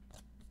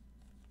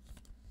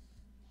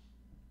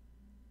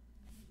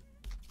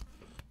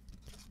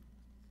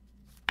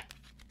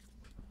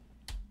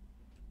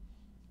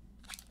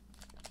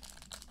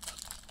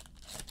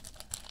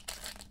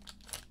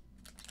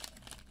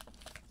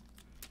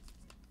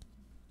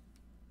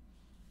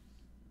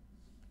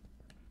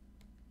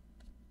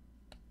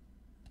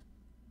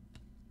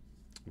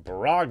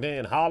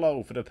 Brogdon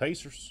hollow for the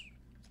Pacers.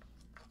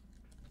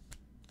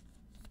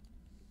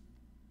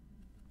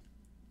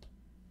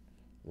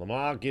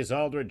 Lamarcus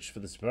Aldridge for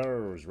the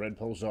Spurs. Red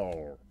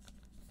Pulsar.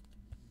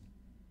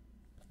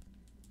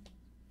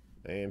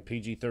 And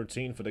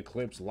PG-13 for the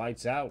Clips.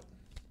 Lights out.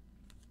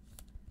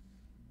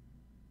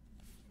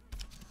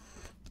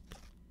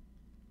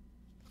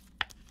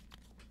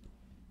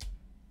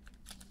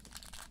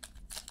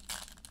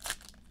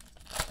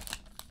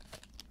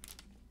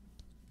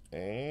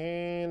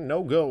 And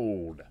no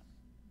gold.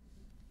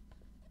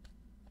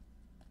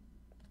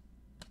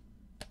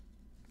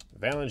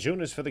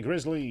 Valanciunas for the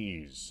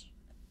Grizzlies.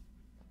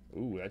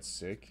 Ooh, that's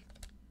sick.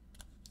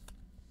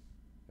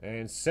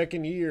 And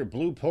second year,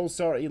 Blue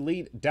Pulsar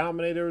Elite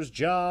Dominators,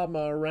 Ja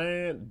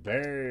Morant.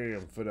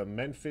 Bam, for the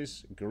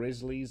Memphis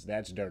Grizzlies.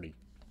 That's dirty.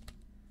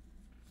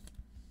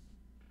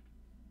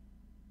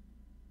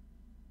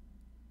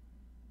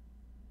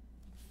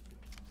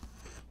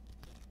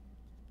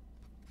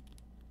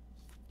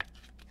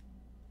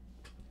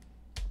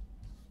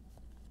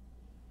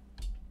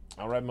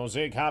 All right,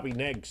 Mosaic Hobby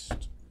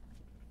next.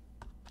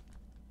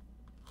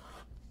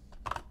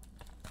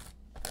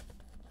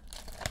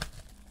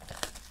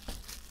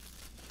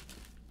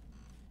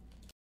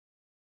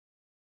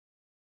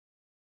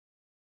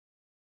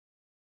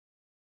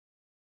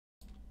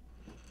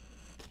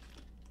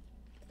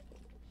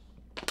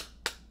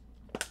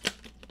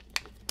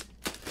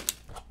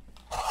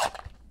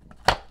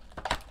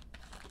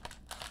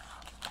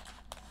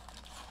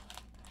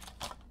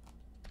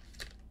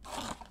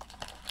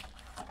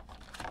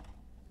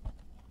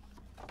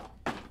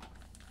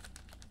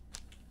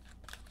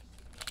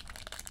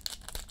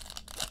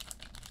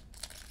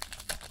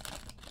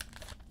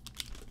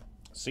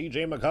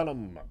 CJ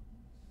McCollum.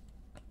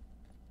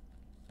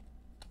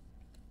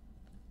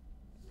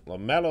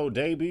 LaMelo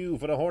debut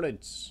for the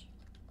Hornets.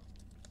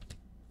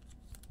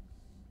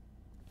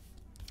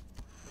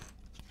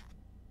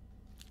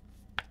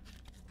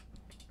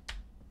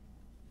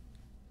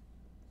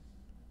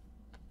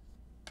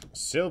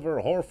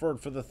 Silver Horford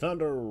for the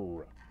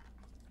Thunder.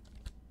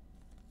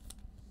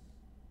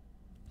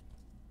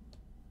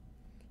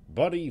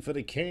 Buddy for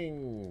the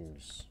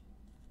Kings.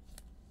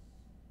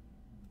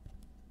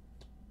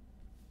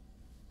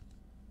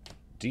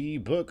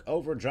 D-Book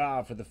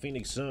Overdrive for the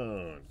Phoenix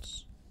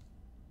Suns.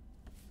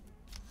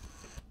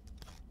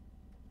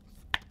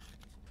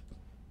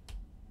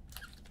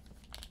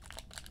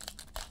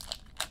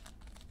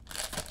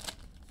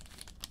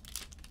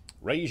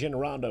 Rajon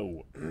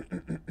Rondo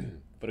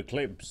for the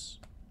Clips.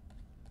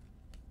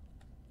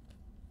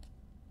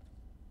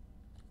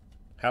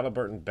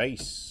 Halliburton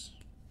base.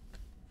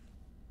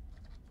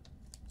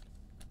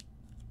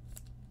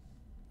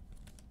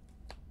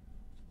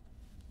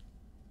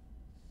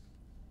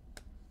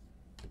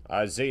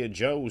 Isaiah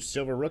Joe,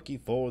 silver rookie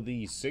for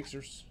the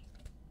Sixers.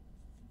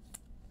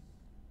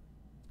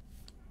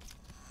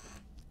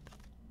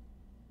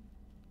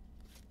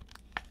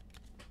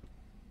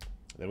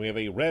 Then we have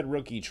a red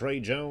rookie, Trey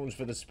Jones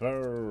for the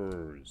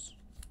Spurs.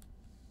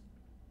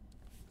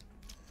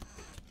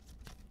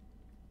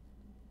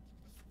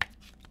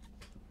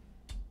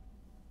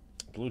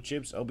 Blue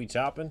chips, Obi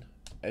Toppin,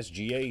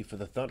 SGA for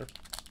the Thunder.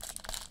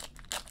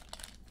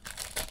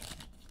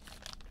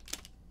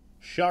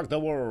 Shock the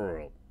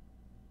world.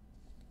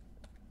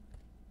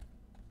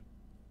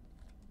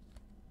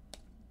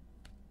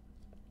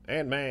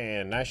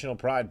 Ant-Man, National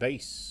Pride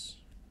base.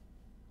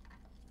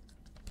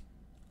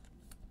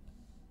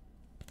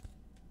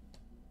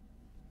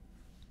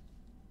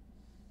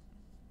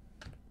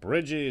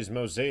 Bridges,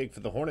 mosaic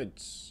for the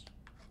Hornets.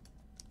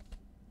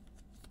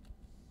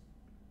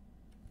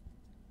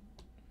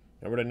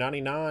 Number to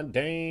 99,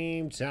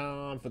 Dame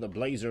Time for the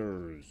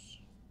Blazers.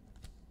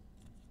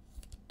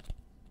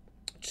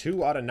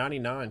 2 out of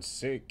 99,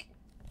 sick.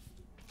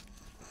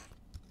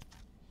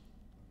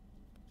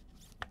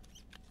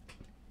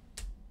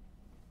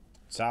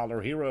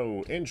 Tyler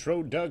Hero,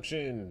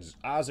 introductions.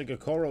 Isaac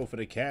Okoro for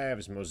the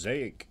Cavs,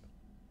 mosaic.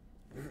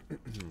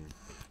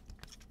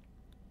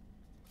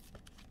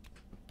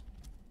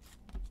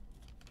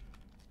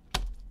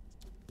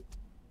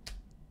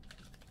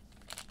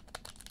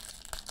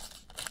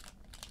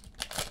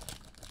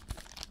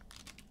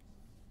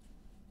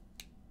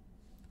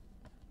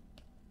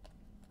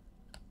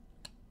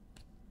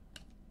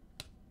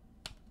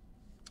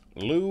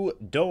 Lou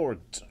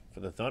Dort for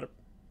the Thunder.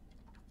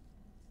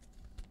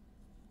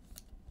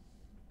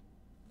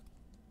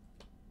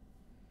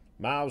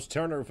 Miles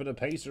Turner for the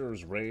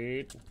Pacers,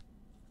 red.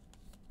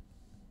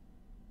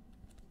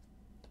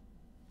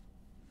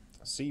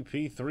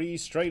 CP3,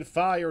 straight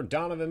fire.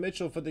 Donovan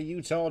Mitchell for the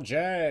Utah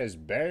Jazz.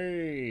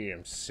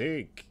 Bam,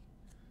 sick.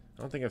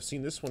 I don't think I've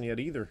seen this one yet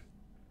either.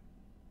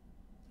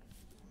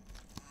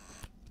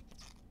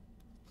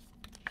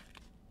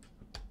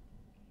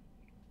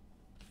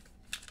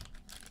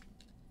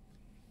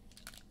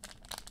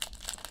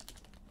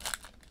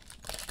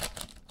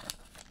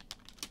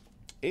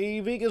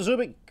 Ivica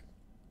Zubic.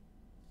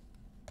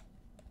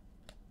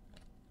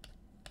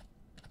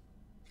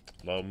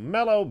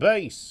 LaMelo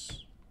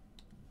base.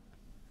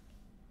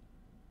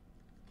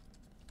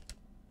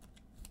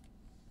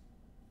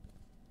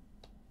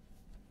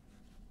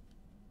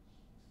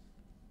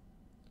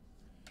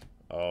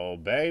 Oh,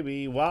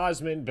 baby.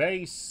 Wiseman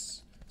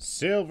base.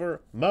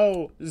 Silver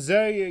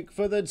mosaic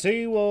for the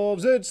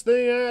T-Wolves. It's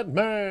the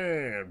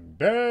Ant-Man.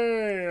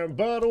 Bam.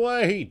 But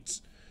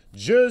wait.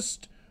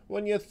 Just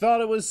when you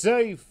thought it was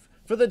safe.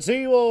 For the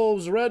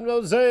T-Wolves, red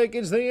mosaic,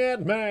 it's the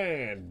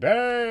Ant-Man.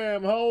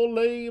 Bam!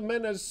 Holy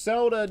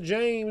Minnesota,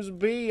 James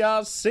B.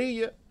 I see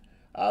you.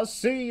 I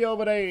see you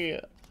over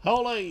there.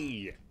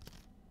 Holy.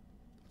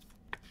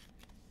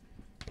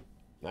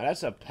 Now,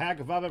 that's a pack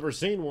if I've ever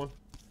seen one.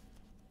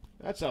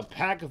 That's a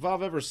pack if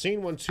I've ever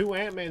seen one. 2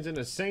 Ant-Mans in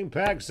the same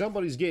pack.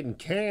 Somebody's getting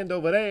canned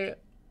over there.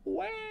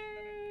 Way.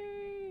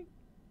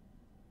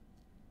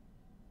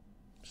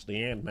 It's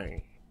the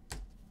Ant-Man.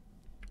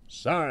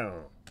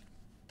 Sound.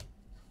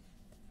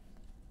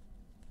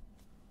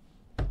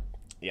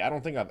 Yeah, I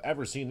don't think I've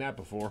ever seen that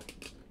before.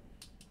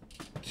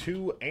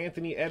 2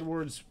 Anthony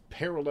Edwards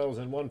parallels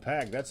in one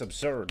pack. That's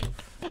absurd.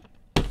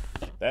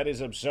 That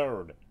is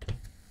absurd.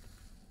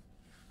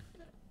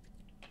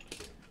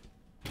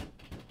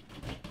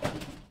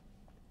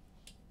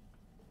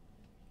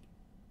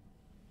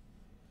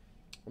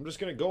 I'm just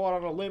going to go out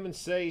on a limb and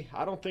say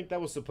I don't think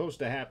that was supposed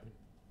to happen.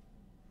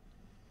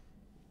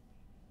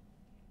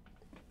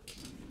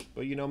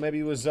 But, you know, maybe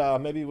it was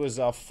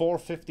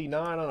 4:59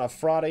 on a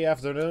Friday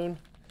afternoon.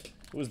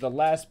 It was the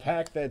last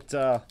pack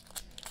that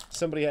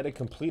somebody had to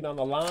complete on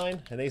the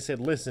line. And they said,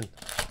 listen,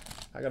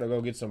 I got to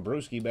go get some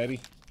brewski, baby.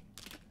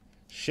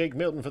 Shake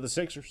Milton for the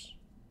Sixers.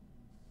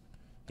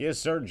 Yes,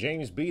 sir.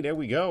 James B. There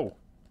we go.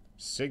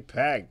 Sick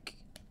pack.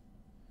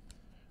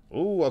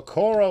 Ooh, a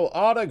Okoro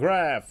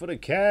autograph for the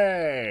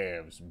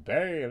Cavs.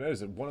 Bam. That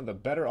is one of the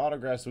better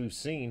autographs we've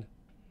seen.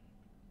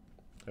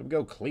 There we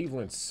go.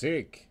 Cleveland.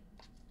 Sick.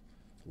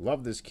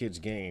 Love this kid's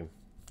game.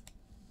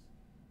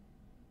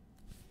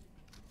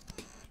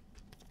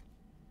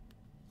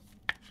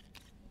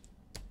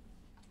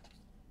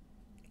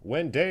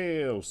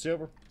 Wendell,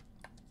 silver.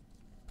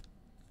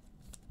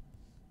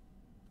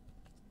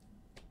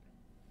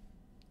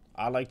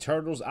 I like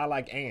turtles. I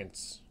like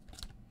ants.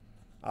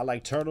 I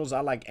like turtles.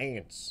 I like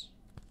ants.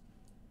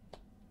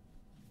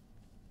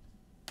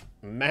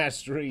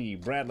 Mastery,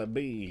 Bradley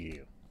B.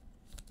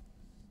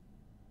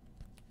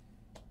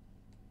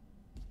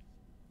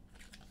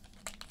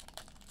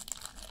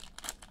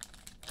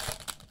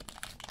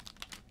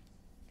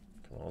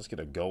 Come on, let's get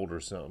a gold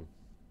or something.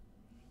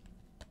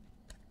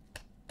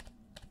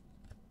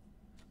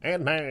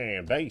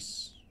 Ant-Man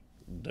base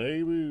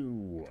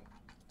debut.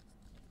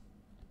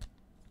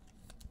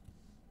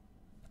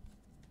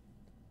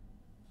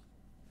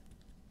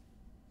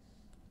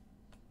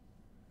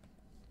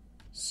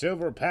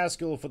 Silver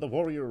Pascal for the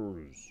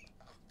Warriors.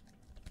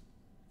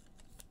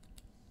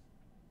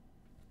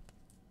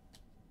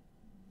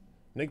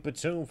 Nick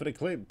Batum for the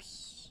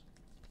Clips.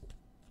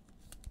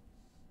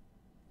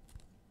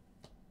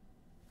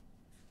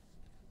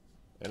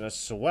 And a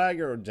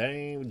swagger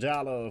Dame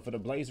Dollar for the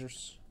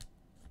Blazers.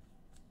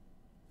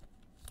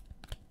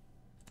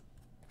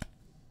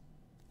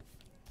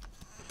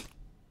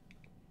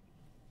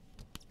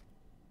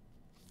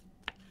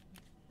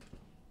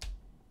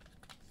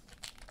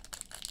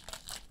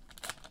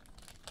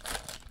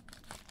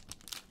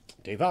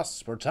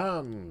 Davis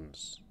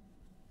Bertans.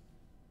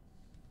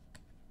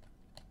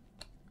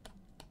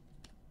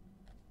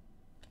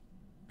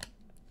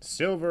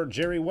 Silver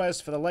Jerry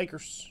West for the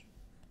Lakers.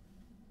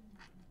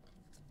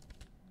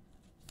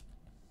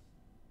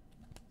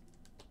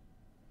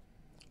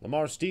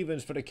 Lamar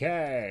Stevens for the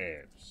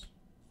Cavs.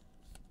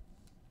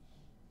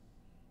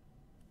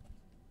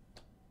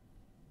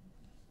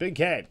 Big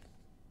Cat.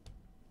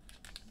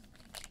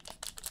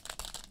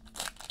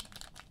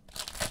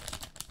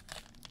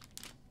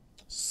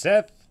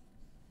 Seth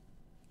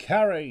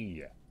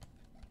Curry.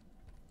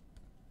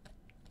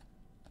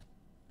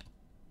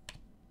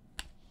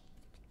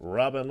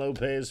 Robin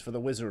Lopez for the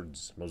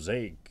Wizards.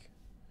 Mosaic.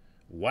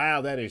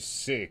 Wow, that is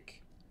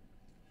sick.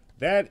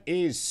 That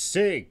is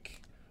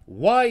sick.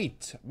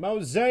 White.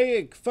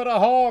 Mosaic for the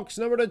Hawks.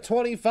 Number to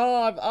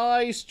 25.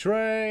 Ice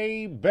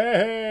Tray.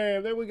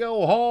 Bam. There we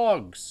go,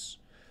 Hawks.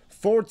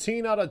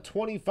 14 out of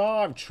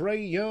 25.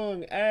 Trae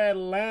Young.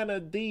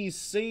 Atlanta,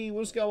 D.C.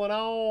 What's going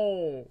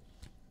on?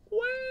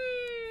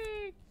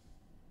 Whee!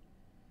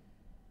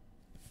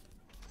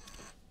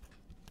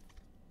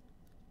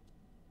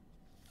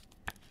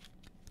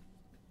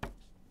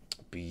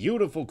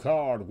 Beautiful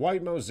card.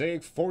 White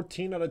Mosaic,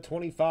 14 out of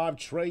 25.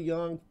 Trae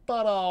Young,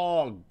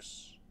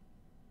 Bulldogs.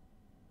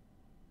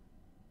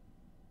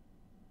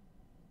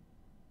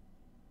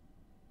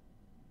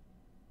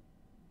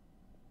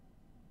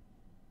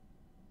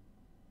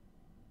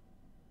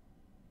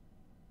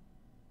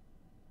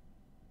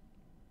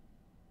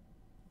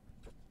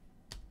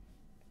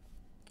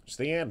 It's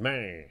the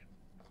Ant-Man.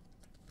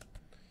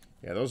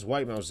 Yeah, those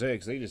white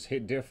mosaics, they just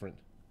hit different.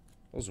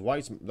 Those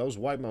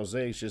white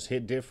mosaics just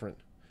hit different.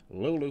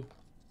 Lulu.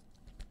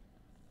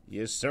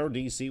 Yes, sir,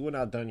 DC. We're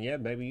not done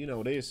yet, baby. You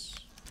know this.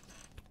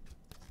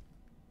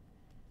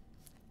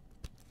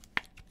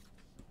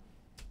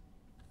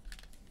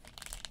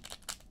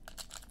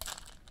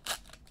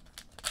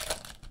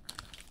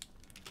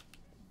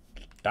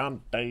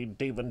 Dante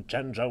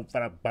DiVincenzo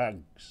for the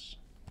Bugs.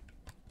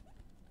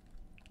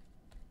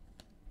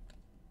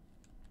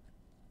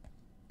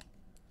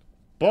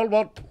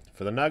 Bulbot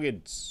for the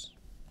Nuggets.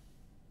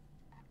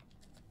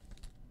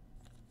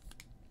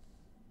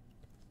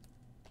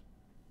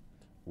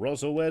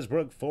 Russell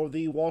Westbrook for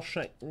the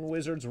Washington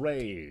Wizards.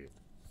 Ray.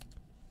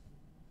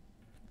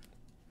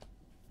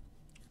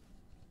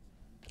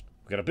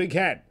 We got a big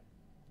hat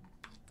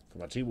for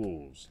my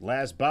T-Wolves.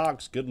 Last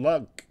box. Good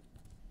luck.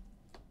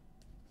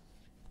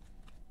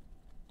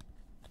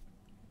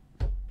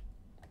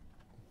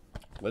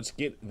 Let's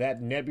get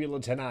that Nebula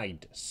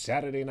tonight.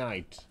 Saturday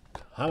night.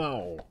 Come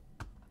on.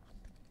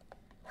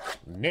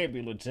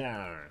 Nebula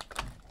time.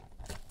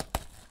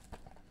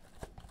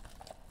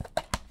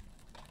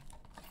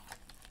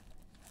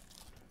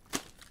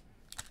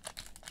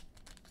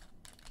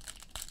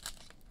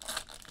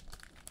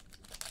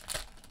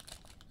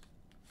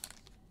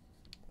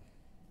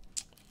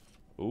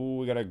 Ooh,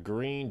 we got a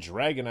green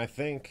dragon, I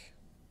think.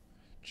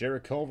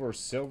 Jarrett Culver,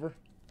 silver.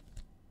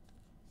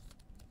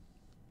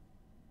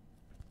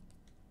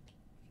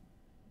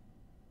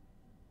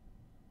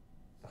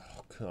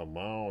 Oh, come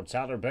on.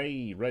 Tyler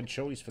Bay, red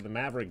choice for the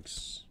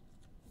Mavericks.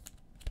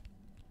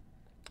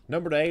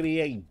 Number to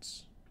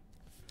 88.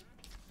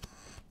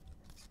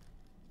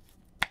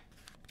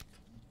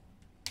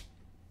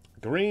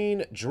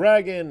 Green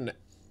dragon.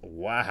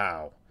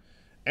 Wow.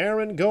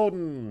 Aaron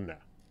Golden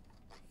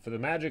for the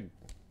Magic.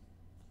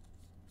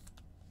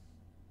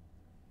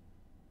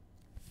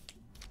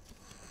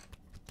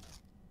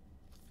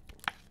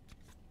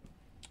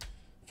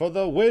 For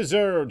the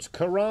Wizards,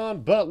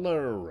 Caron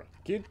Butler.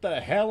 Get the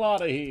hell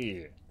out of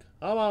here.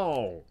 Come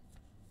on.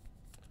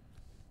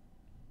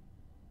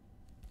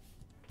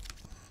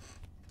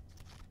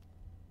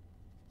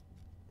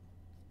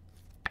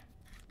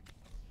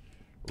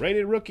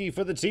 Rated rookie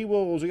for the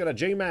T-Wolves. We got a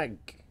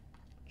J-Mac.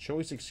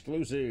 Choice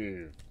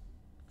exclusive.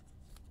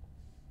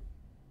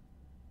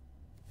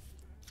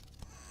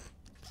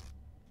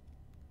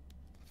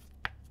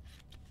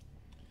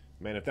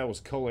 Man, if that was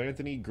Cole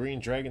Anthony, Green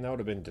Dragon, that would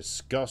have been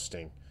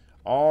disgusting.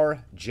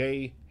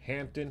 R.J.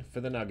 Hampton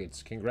for the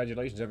Nuggets.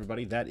 Congratulations,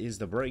 everybody. That is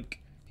the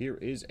break. Here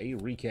is a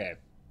recap.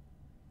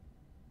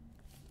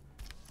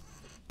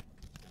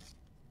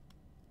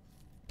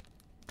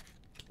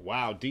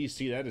 Wow,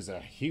 DC, that is a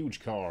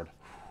huge card.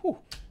 Whew.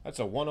 That's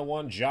a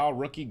 101 Ja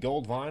rookie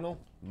gold vinyl.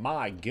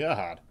 My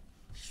God.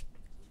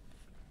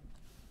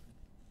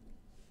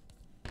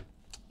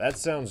 That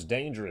sounds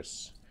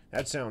dangerous.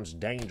 That sounds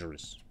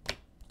dangerous.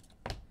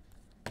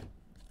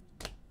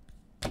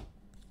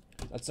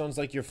 That sounds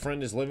like your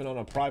friend is living on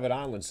a private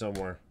island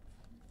somewhere.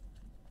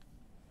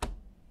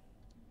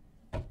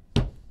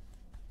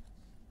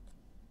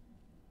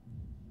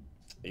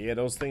 Yeah,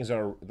 those things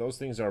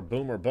are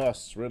boom or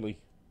busts, really.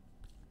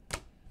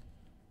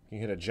 You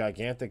hit a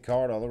gigantic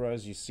card,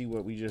 otherwise you see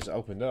what we just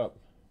opened up.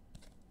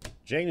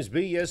 James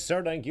B, yes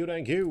sir, thank you,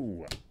 thank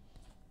you.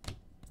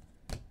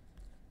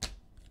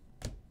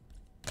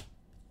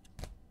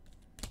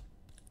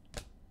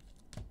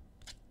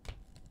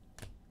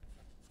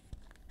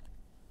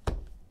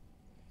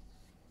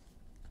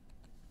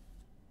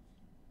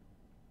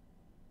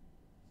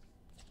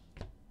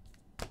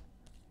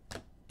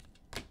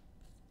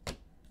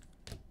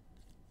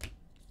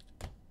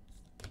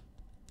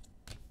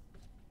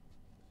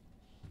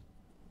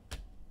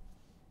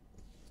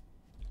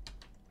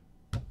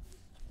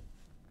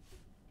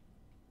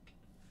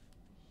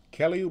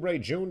 Kelly Oubre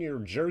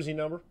Jr., jersey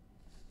number.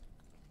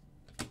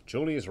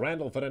 Julius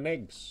Randle for the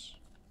Knicks.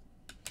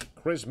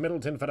 Chris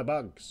Middleton for the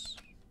Bucks.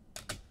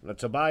 And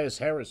Tobias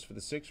Harris for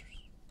the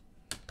Sixers.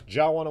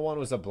 Ja 101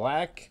 was a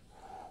black.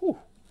 Whew.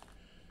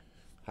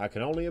 I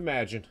can only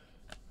imagine.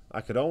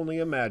 I could only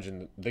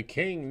imagine. The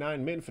King,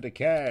 9 min for the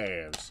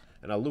Cavs.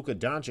 And a Luka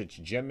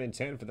Doncic, gem min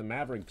 10 for the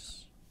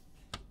Mavericks.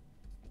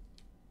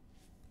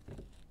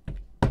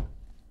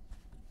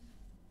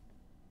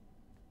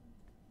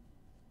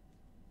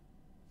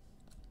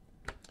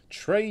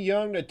 Trae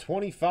Young to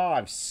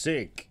 25,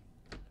 sick.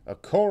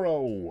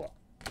 Okoro.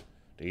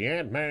 The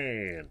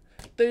Ant-Man.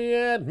 The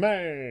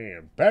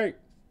Ant-Man. Bang.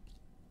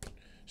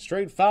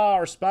 Straight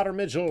fire, Spider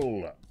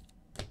Mitchell.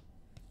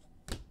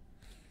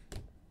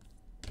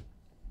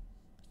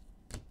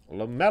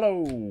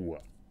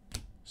 LaMelo.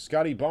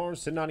 Scotty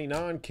Barnes to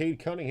 99. Cade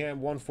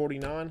Cunningham,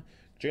 149.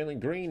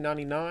 Jalen Green,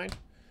 99.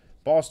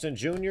 Boston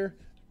Jr.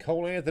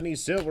 Cole Anthony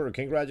Silver.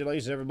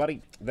 Congratulations,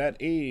 everybody. That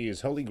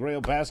is Holy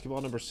Grail basketball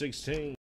number 16.